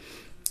me.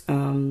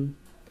 Do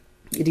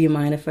you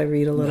mind if I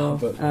read a little?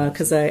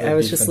 Because I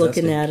was just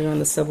fantastic. Looking at it on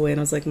the subway and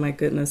I was like, my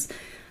goodness.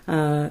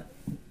 And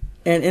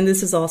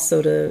this is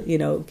also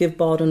to, give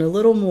Baldwin a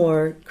little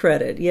more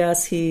credit.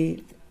 Yes,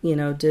 he,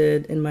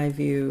 did, in my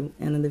view,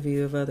 and in the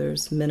view of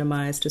others,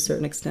 minimize to a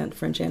certain extent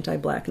French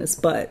anti-Blackness,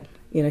 but,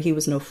 he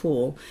was no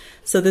fool.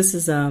 So this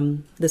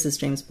is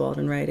James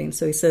Baldwin writing.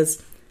 So he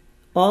says,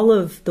 all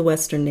of the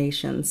Western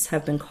nations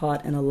have been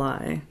caught in a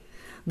lie,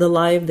 the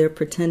lie of their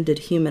pretended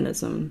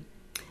humanism.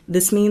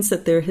 This means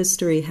that their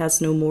history has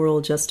no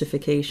moral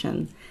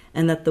justification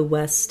and that the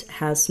West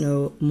has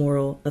no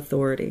moral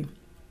authority.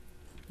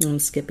 I'm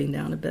skipping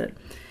down a bit.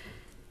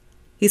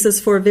 He says,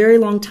 for a very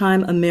long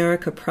time,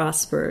 America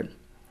prospered.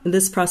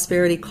 This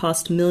prosperity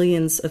cost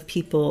millions of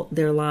people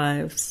their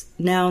lives.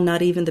 Now,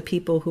 not even the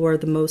people who are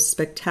the most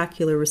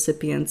spectacular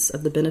recipients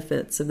of the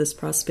benefits of this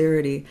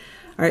prosperity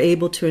are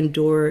able to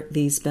endure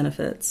these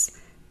benefits.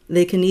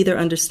 They can neither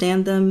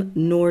understand them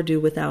nor do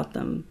without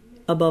them.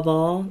 Above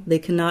all, they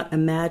cannot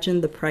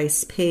imagine the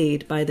price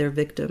paid by their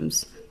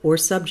victims or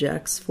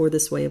subjects for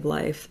this way of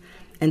life,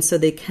 and so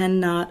they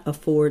cannot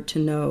afford to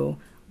know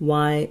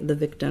why the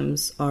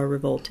victims are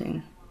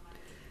revolting.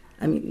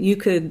 I mean, you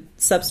could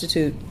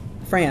substitute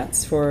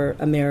France for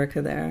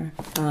America there.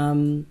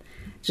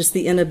 Just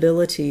the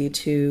inability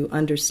to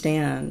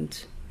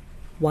understand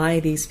why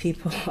these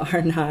people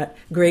are not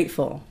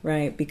grateful,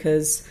 right?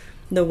 Because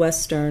the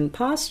Western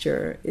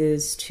posture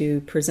is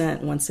to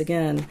present, once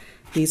again,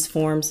 these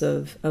forms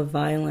of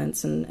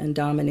violence and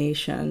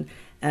domination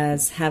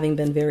as having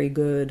been very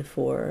good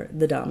for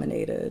the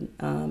dominated,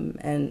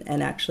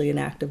 and actually an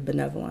act of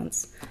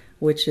benevolence,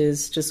 which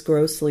is just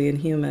grossly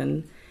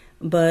inhuman,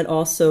 but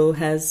also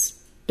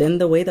has been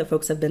the way that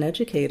folks have been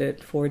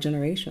educated for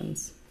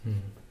generations.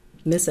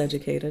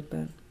 Miseducated,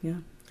 but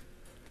yeah.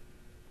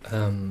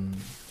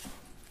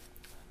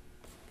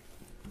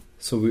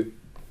 So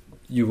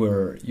you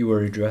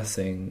were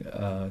addressing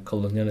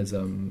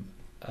colonialism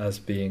as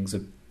being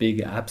the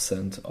big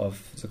absent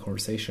of the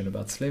conversation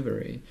about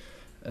slavery.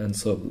 And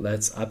so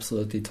let's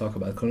absolutely talk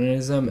about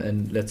colonialism,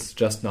 and let's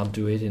just not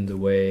do it in the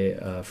way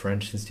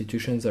French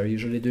institutions are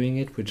usually doing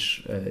it,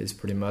 which is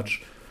pretty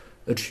much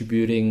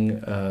attributing,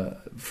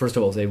 first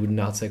of all, they would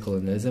not say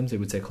colonialism, they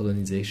would say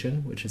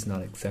colonization, which is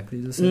not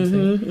exactly the same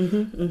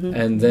thing.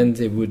 And then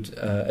they would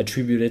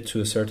attribute it to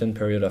a certain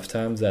period of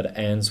time that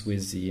ends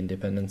with the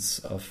independence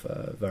of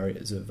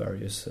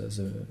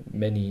the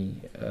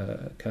many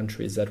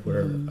countries that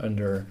were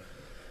under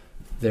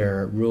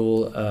their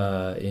rule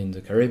in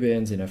the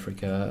Caribbean, in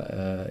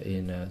Africa,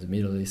 in the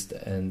Middle East,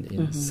 and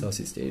in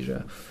Southeast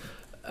Asia.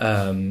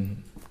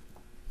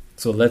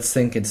 So let's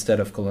think, instead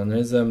of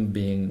colonialism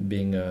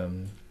being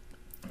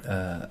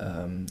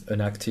an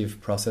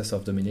active process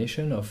of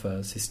domination, of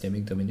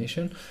systemic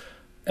domination,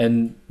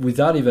 and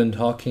without even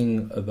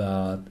talking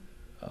about,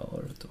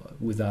 or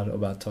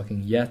without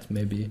talking yet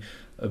maybe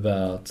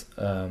about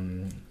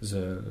the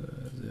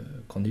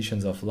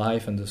conditions of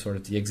life and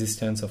the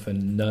existence of a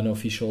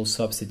non-official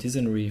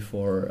sub-citizenry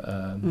for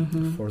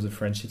the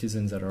French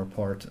citizens that are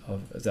part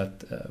of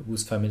that,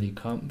 whose family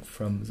come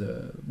from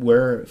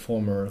were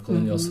former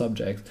colonial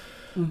subjects.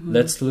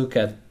 Let's look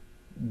at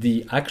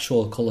the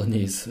actual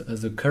colonies,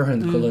 the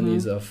current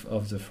colonies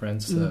of the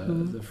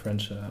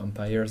French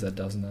Empire that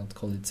does not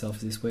call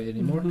itself this way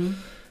anymore.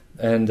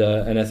 And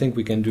I think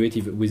we can do it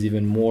with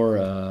even more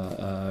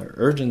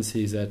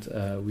urgency.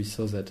 That we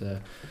saw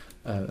that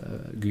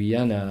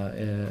Guyana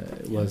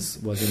was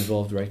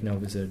involved right now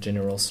with a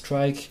general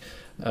strike,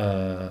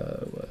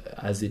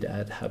 as it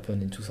had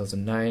happened in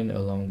 2009,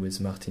 along with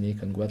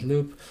Martinique and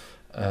Guadeloupe.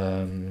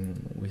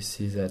 We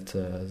see that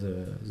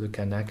the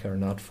Kanak are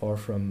not far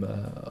from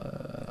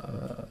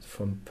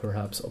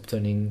perhaps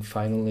obtaining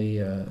finally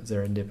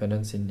their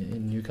independence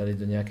in New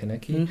Caledonia,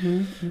 Kanaki.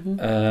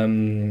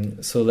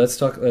 So let's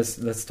talk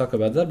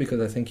about that, because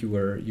I think you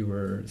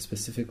were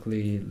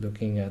specifically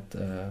looking at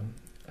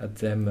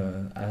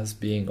them as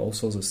being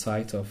also the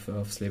site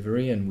of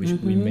slavery, and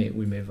we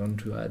may want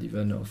to add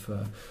even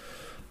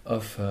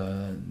of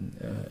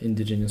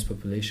indigenous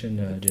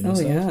population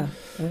genocide.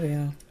 Oh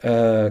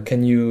yeah.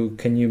 Can you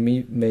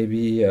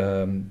maybe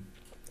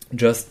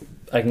just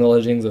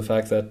acknowledging the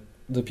fact that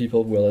the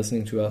people who are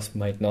listening to us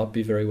might not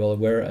be very well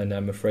aware, and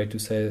I'm afraid to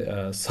say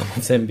some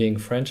of them being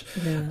French,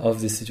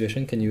 of this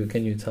situation. Can you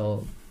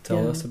tell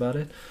us about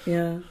it?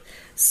 Yeah.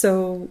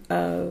 So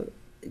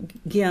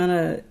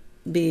Guyana,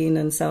 being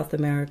in South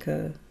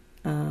America,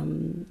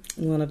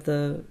 one of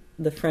the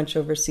French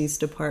overseas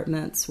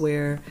departments,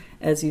 where,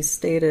 as you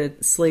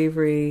stated,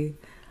 slavery,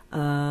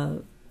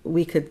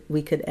 we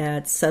could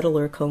add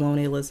settler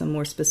colonialism,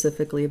 more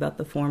specifically about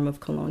the form of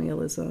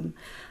colonialism,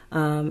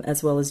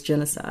 as well as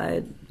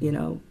genocide,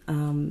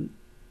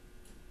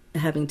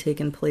 having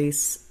taken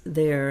place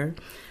there.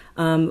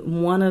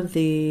 One of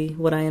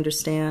what I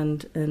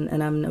understand,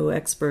 and I'm no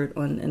expert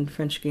in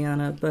French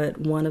Guiana, but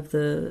one of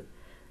the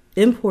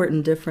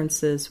important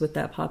differences with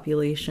that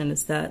population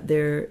is that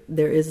there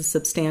is a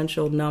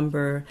substantial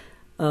number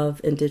of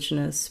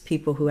indigenous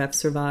people who have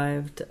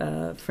survived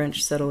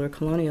French settler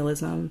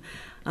colonialism,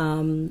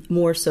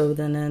 more so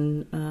than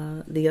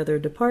in the other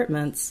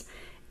departments.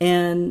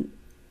 And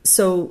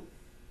so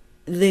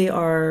they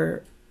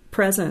are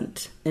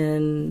present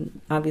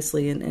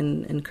obviously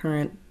in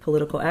current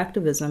political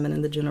activism and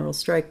in the general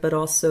strike, but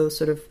also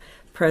sort of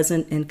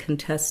present in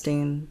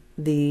contesting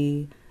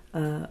the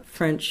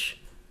French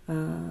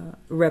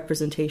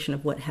representation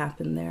of what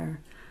happened there.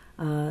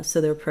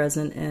 So they're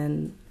present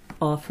in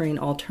offering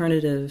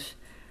alternative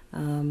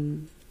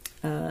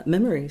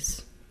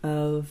memories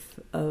of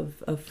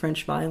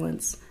French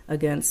violence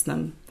against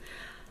them.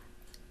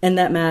 And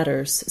that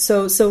matters.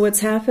 So what's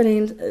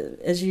happening,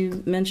 as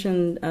you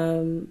mentioned,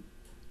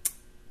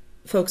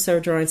 folks are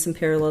drawing some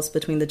parallels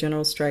between the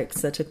general strikes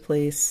that took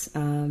place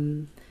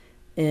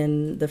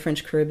in the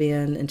French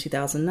Caribbean in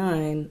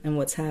 2009 and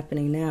what's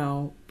happening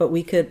now. But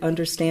we could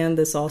understand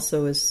this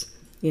also as,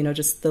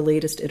 just the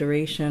latest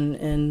iteration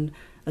in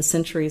a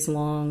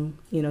centuries-long,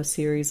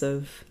 series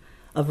of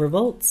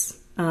revolts.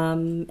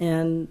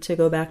 And to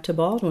go back to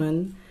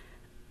Baldwin,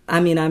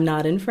 I'm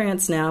not in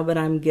France now, but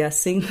I'm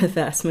guessing the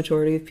vast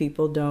majority of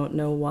people don't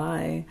know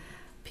why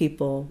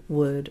people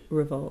would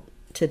revolt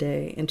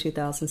today in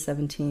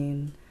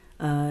 2017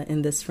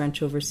 in this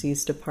French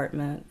overseas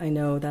department. I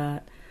know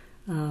that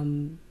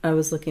I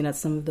was looking at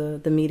some of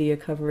the media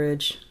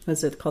coverage.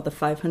 Was it called the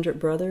 500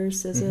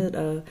 Brothers? Is it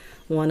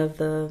one of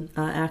the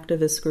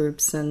activist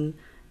groups? And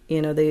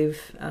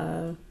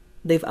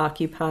they've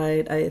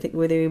occupied. I think,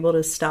 were they able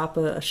to stop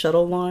a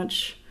shuttle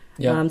launch?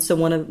 Yeah. So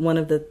one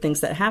of the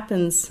things that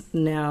happens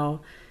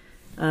now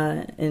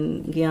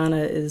in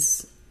Guyana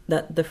is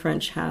that the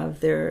French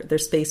have their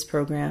space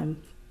program,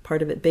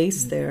 part of it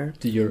based there.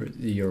 The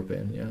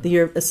European, yeah.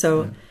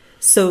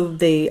 So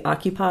they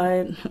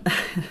occupied,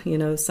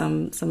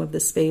 some of the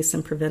space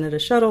and prevented a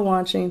shuttle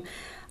launching.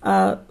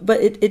 But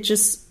it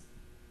just,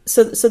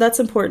 so that's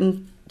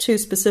important too,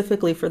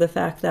 specifically for the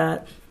fact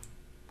that,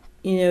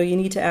 you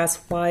need to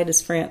ask, why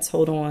does France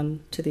hold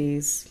on to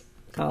these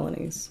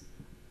colonies?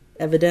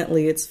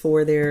 Evidently, it's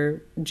for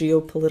their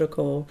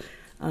geopolitical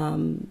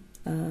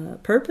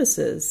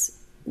purposes.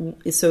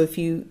 So if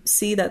you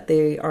see that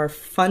they are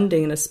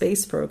funding a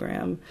space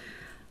program,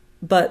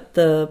 but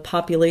the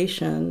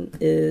population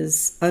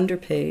is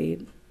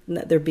underpaid, and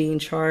that they're being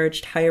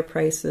charged higher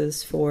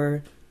prices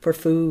for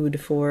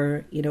food,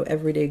 for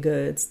everyday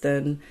goods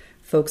than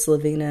folks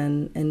living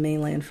in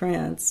mainland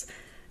France,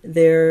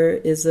 there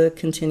is a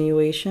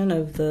continuation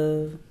of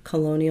the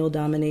colonial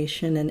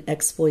domination and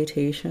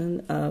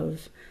exploitation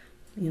of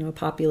a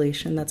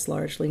population that's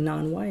largely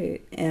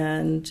non-white,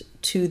 and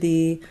to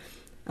the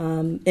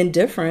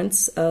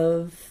indifference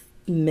of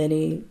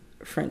many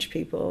French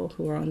people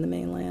who are on the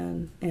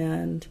mainland.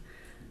 And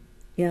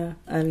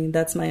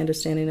that's my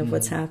understanding of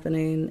what's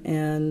happening.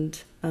 And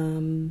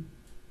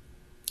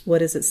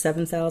what is it,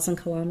 7,000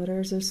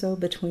 kilometers or so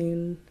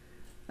between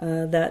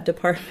that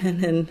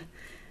department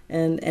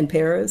and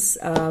Paris.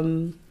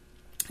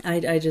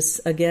 I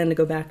just, again, to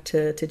go back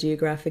to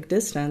geographic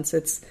distance,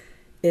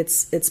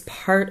 it's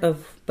part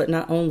of, but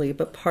not only,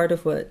 but part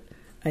of what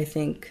I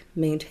think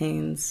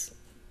maintains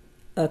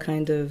a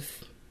kind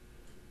of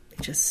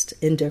just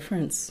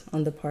indifference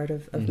on the part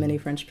of many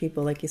French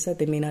people. Like you said,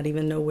 they may not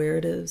even know where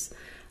it is,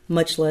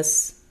 much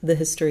less the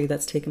history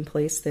that's taken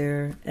place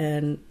there,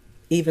 and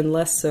even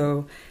less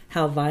so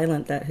how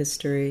violent that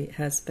history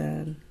has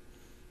been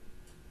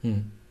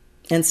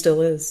and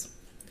still is.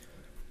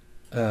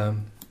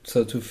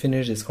 so to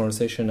finish this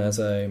conversation, as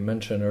I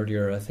mentioned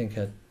earlier, I think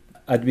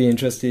I'd be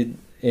interested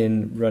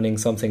in running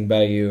something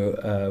by you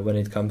when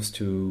it comes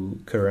to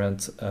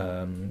current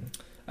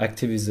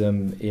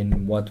activism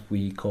in what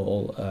we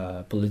call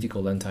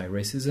political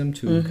anti-racism,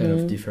 to kind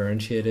of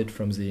differentiate it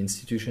from the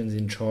institutions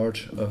in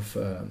charge of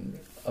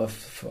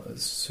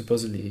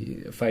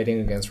supposedly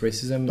fighting against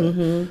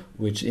racism,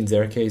 which in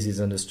their case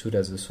is understood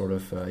as a sort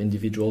of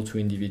individual to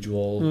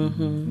individual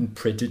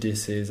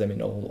prejudices. I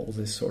mean, all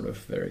this sort of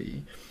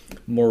very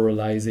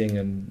moralizing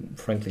and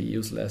frankly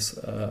useless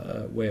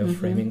way of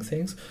framing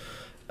things.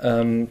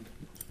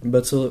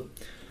 But so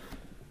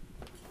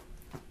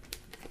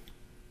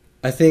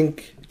I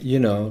think,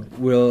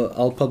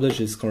 I'll publish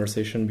this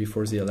conversation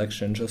before the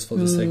election just for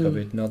the sake of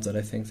it. Not that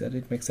I think that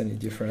it makes any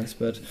difference,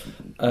 but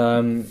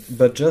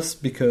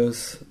just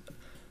because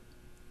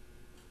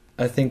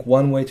I think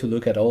one way to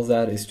look at all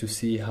that is to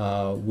see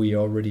how we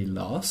already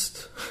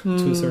lost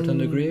to a certain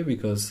degree,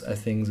 because I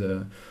think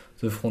the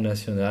Front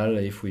National,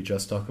 if we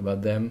just talk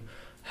about them,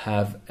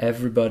 have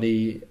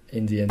everybody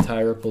in the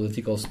entire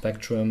political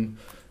spectrum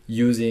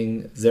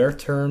using their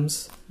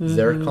terms,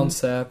 their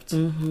concept,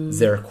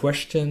 their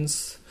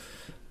questions.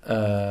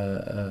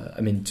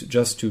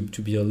 Just to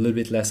be a little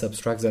bit less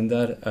abstract than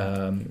that,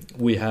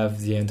 we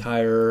have the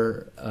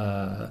entire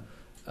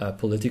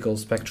political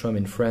spectrum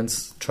in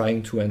France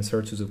trying to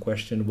answer to the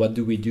question, what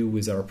do we do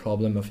with our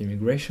problem of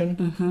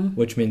immigration?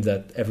 Which means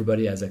that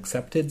everybody has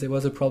accepted there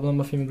was a problem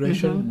of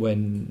immigration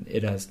when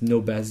it has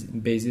no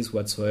basis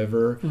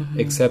whatsoever,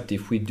 except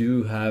if we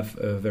do have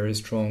a very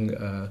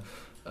strong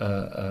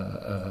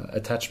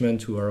attachment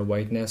to our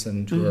whiteness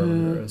and to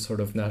our sort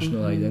of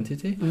national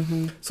identity.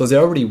 So they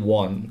already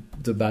won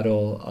the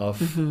battle of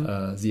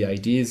the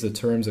ideas, the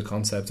terms, the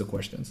concepts, the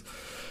questions.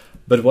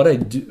 But what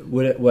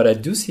I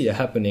do see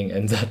happening,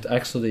 and that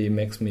actually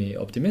makes me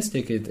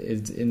optimistic,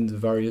 is in the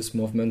various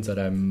movements that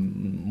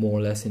I'm more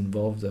or less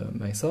involved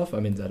myself. I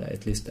mean, that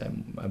at least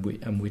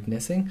I'm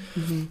witnessing,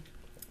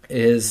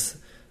 is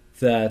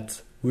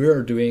that we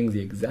are doing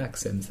the exact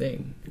same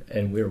thing,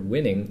 and we're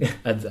winning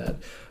at that.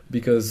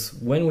 Because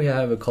when we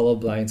have a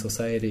colorblind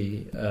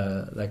society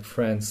like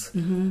France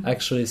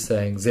actually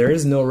saying there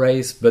is no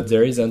race, but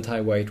there is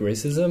anti-white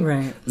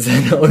racism,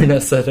 then all of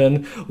a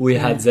sudden we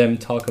had them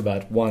talk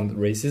about one,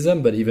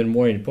 racism, but even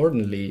more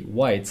importantly,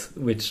 white,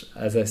 which,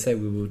 as I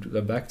said, we would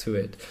go back to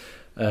it,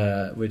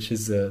 which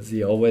is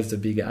always the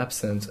big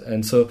absent.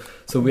 And so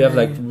we have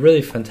like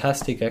really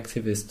fantastic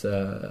activist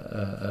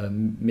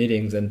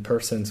meetings and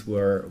persons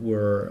were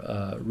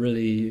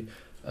really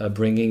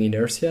bringing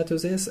inertia to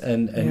this,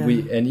 and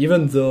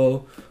even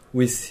though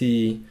we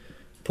see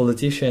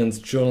politicians,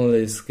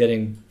 journalists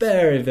getting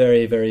very,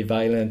 very, very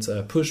violent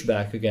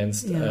pushback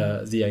against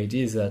the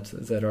ideas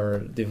that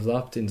are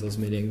developed in those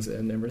meetings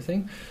and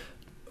everything,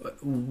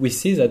 we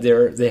see that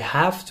they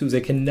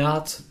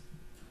cannot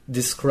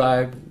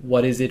describe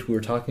what is it we're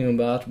talking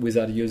about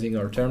without using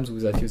our terms,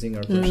 without using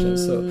our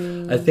questions. So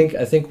I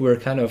think we're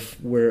at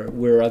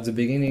the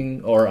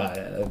beginning, or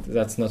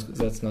that's not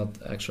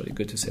actually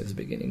good to say at the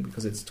beginning,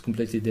 because it's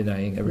completely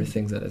denying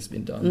everything that has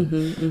been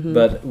done.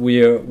 But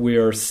we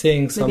are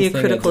seeing something maybe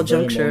a critical at the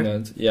very juncture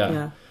moment,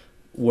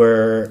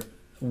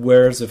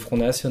 where the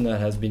Front National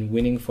has been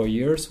winning for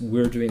years,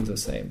 we're doing the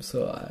same.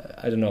 So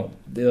I don't know,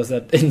 does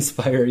that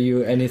inspire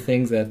you?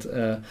 Anything that's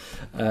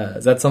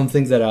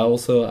something that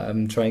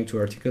I'm trying to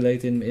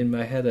articulate in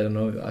my head. I don't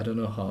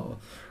know how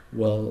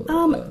well.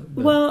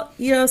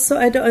 So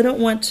I don't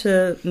want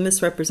to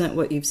misrepresent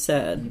what you've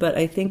said, but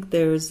I think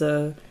there's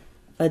a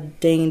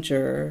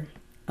danger,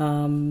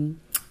 and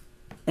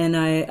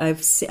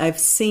I've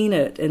seen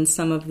it in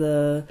some of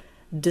the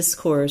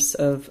discourse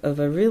of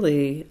a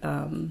really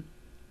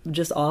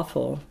just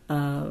awful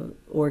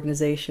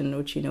organization,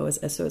 which is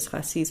SOS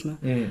Racisme,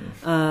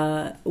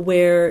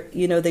 where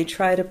they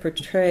try to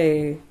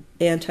portray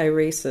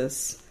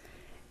anti-racists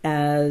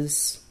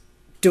as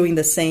doing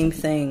the same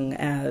thing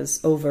as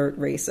overt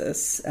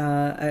racists.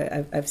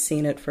 I've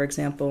seen it, for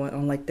example,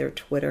 on like their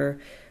Twitter,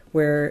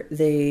 where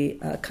they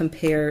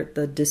compare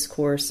the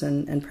discourse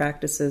and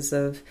practices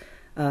of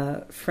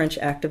French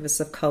activists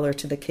of color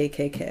to the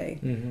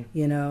KKK,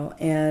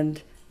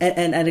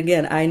 and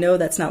again, I know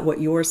that's not what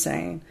you're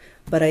saying,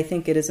 but I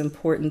think it is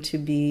important to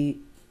be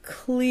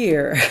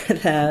clear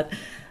that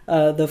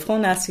the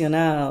Front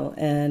National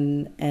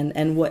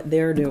and what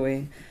they're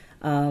doing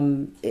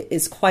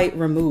is quite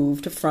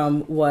removed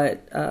from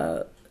what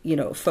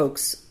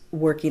folks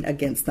working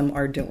against them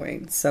are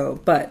doing. So,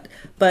 but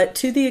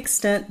to the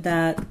extent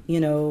that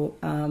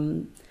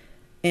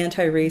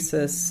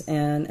anti-racists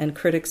and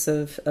critics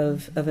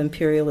of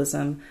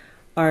imperialism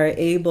are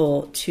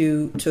able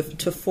to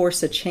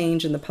force a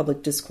change in the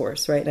public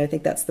discourse, right? And I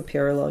think that's the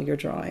parallel you're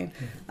drawing.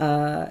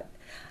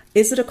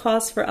 Is it a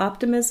cause for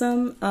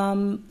optimism?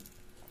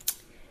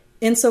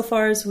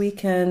 Insofar as we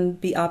can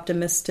be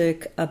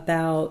optimistic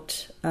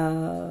about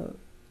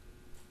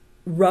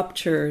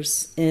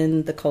ruptures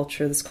in the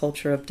culture, this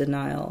culture of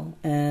denial.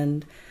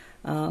 And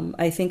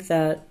I think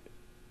that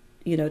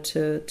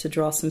to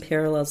draw some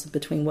parallels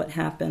between what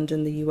happened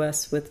in the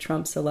U.S. with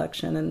Trump's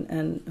election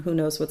and who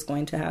knows what's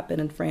going to happen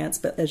in France.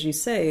 But as you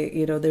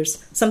say,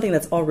 there's something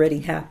that's already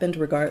happened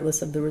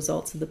regardless of the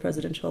results of the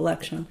presidential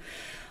election.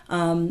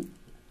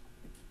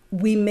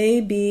 We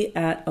may be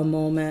at a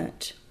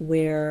moment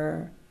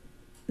where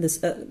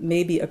this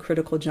may be a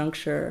critical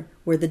juncture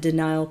where the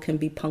denial can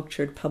be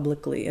punctured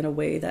publicly in a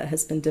way that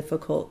has been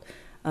difficult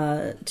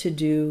to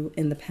do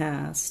in the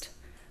past.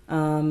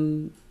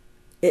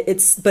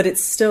 It's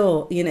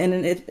still,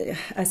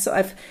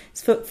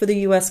 for the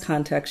U.S.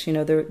 context,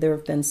 there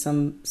have been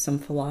some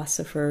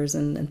philosophers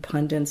and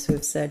pundits who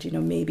have said,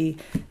 maybe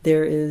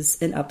there is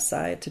an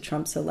upside to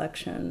Trump's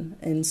election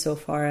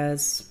insofar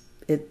as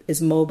it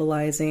is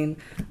mobilizing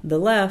the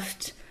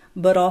left,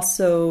 but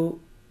also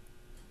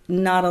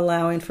not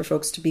allowing for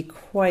folks to be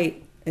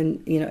quite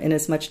in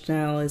as much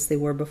denial as they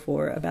were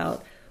before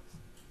about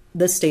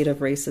the state of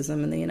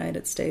racism in the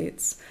United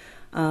States.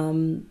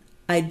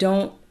 I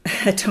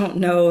don't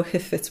know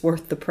if it's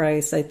worth the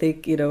price. I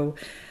think we're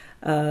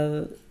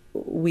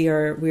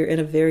in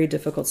a very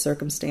difficult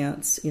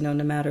circumstance, no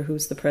matter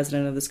who's the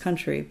president of this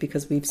country,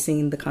 because we've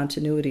seen the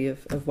continuity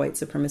of white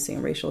supremacy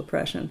and racial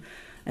oppression.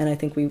 And I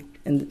think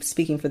and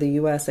speaking for the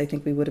U.S., I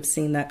think we would have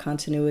seen that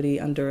continuity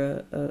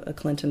under a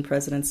Clinton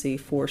presidency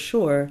for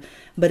sure,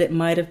 but it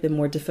might have been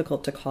more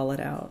difficult to call it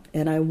out.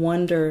 And I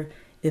wonder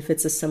if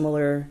it's a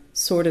similar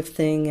sort of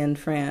thing in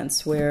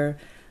France, where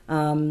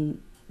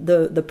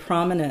the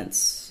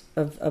prominence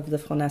of the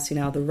Front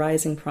National, the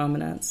rising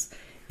prominence,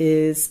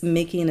 is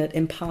making it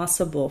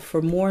impossible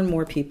for more and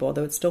more people,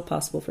 though it's still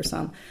possible for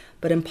some,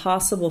 but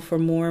impossible for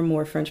more and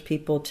more French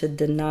people to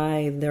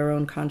deny their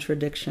own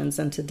contradictions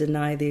and to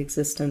deny the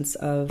existence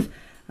of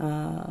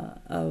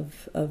racism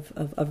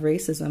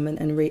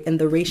and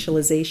the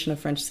racialization of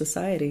French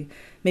society.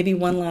 Maybe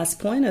one last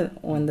point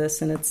on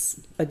this, and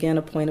it's again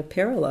a point of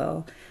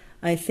parallel.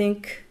 I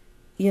think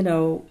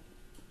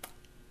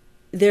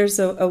there's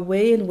a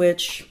way in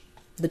which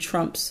the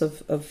Trumps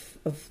of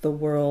the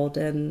world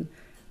and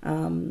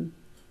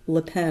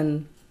Le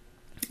Pen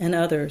and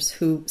others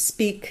who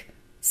speak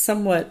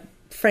somewhat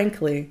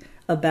frankly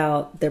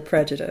about their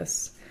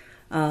prejudice,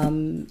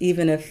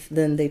 even if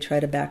then they try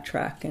to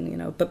backtrack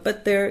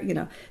but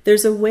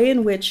there's a way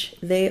in which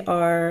they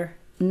are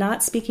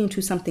not speaking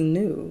to something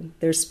new.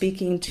 They're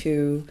speaking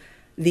to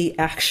the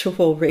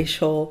actual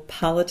racial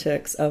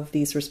politics of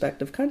these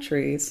respective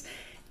countries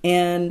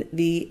and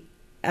the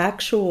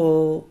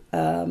actual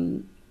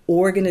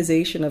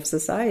organization of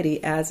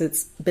society as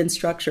it's been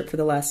structured for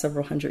the last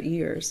several hundred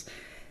years.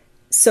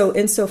 So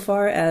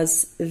insofar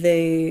as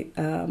they,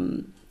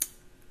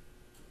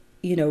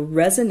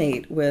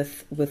 resonate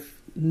with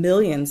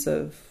millions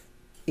of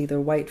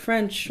either white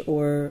French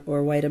or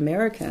white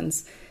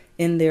Americans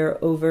in their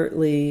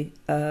overtly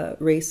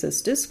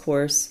racist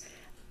discourse,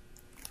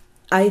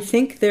 I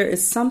think there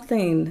is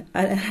something,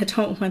 I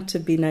don't want to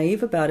be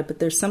naive about it, but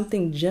there's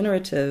something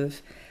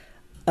generative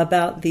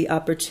about the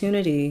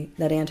opportunity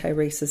that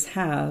anti-racists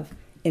have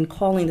in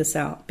calling this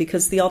out.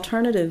 Because the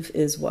alternative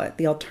is what?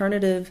 The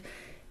alternative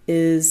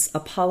is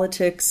a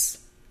politics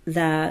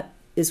that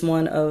is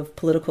one of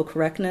political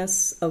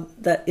correctness,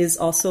 that is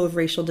also of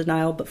racial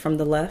denial, but from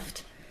the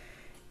left.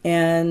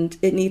 And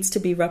it needs to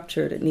be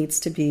ruptured. It needs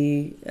to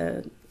be,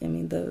 the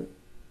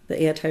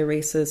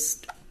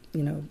anti-racist,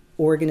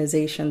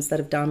 organizations that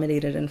have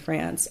dominated in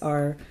France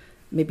are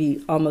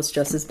maybe almost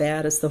just as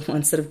bad as the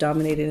ones that have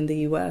dominated in the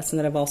U.S. and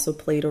that have also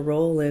played a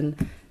role in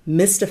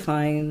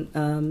mystifying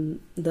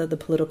the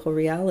political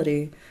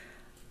reality.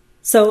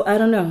 So I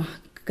don't know.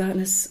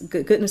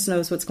 Goodness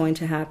knows what's going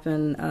to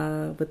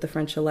happen with the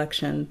French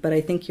election. But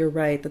I think you're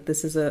right that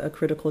this is a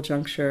critical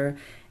juncture.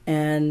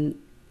 And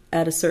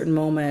at a certain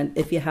moment,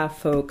 if you have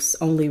folks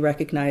only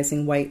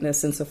recognizing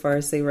whiteness insofar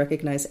as they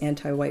recognize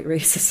anti-white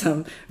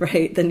racism,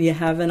 right, then you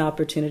have an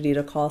opportunity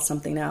to call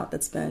something out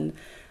that's been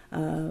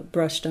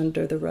brushed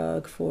under the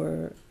rug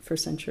for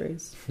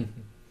centuries.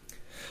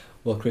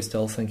 Well,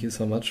 Christelle, thank you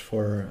so much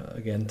for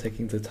again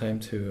taking the time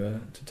to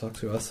talk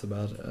to us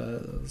about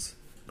those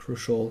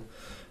crucial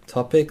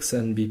topics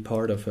and be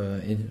part of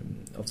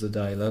the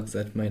dialogue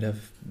that might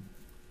have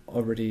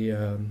already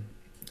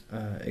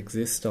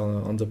exist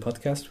on the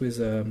podcast with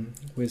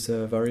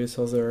various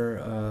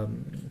other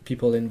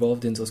people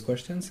involved in those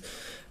questions.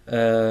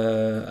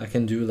 I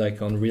can do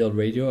like on Real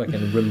Radio, I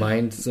can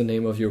remind the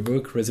name of your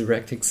book,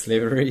 Resurrecting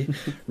Slavery,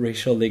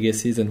 Racial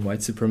Legacies and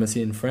White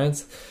Supremacy in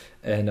France,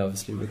 and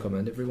obviously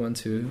recommend everyone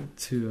to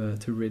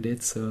read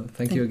it. So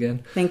thank you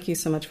again. Thank you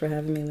so much for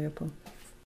having me, Leopold.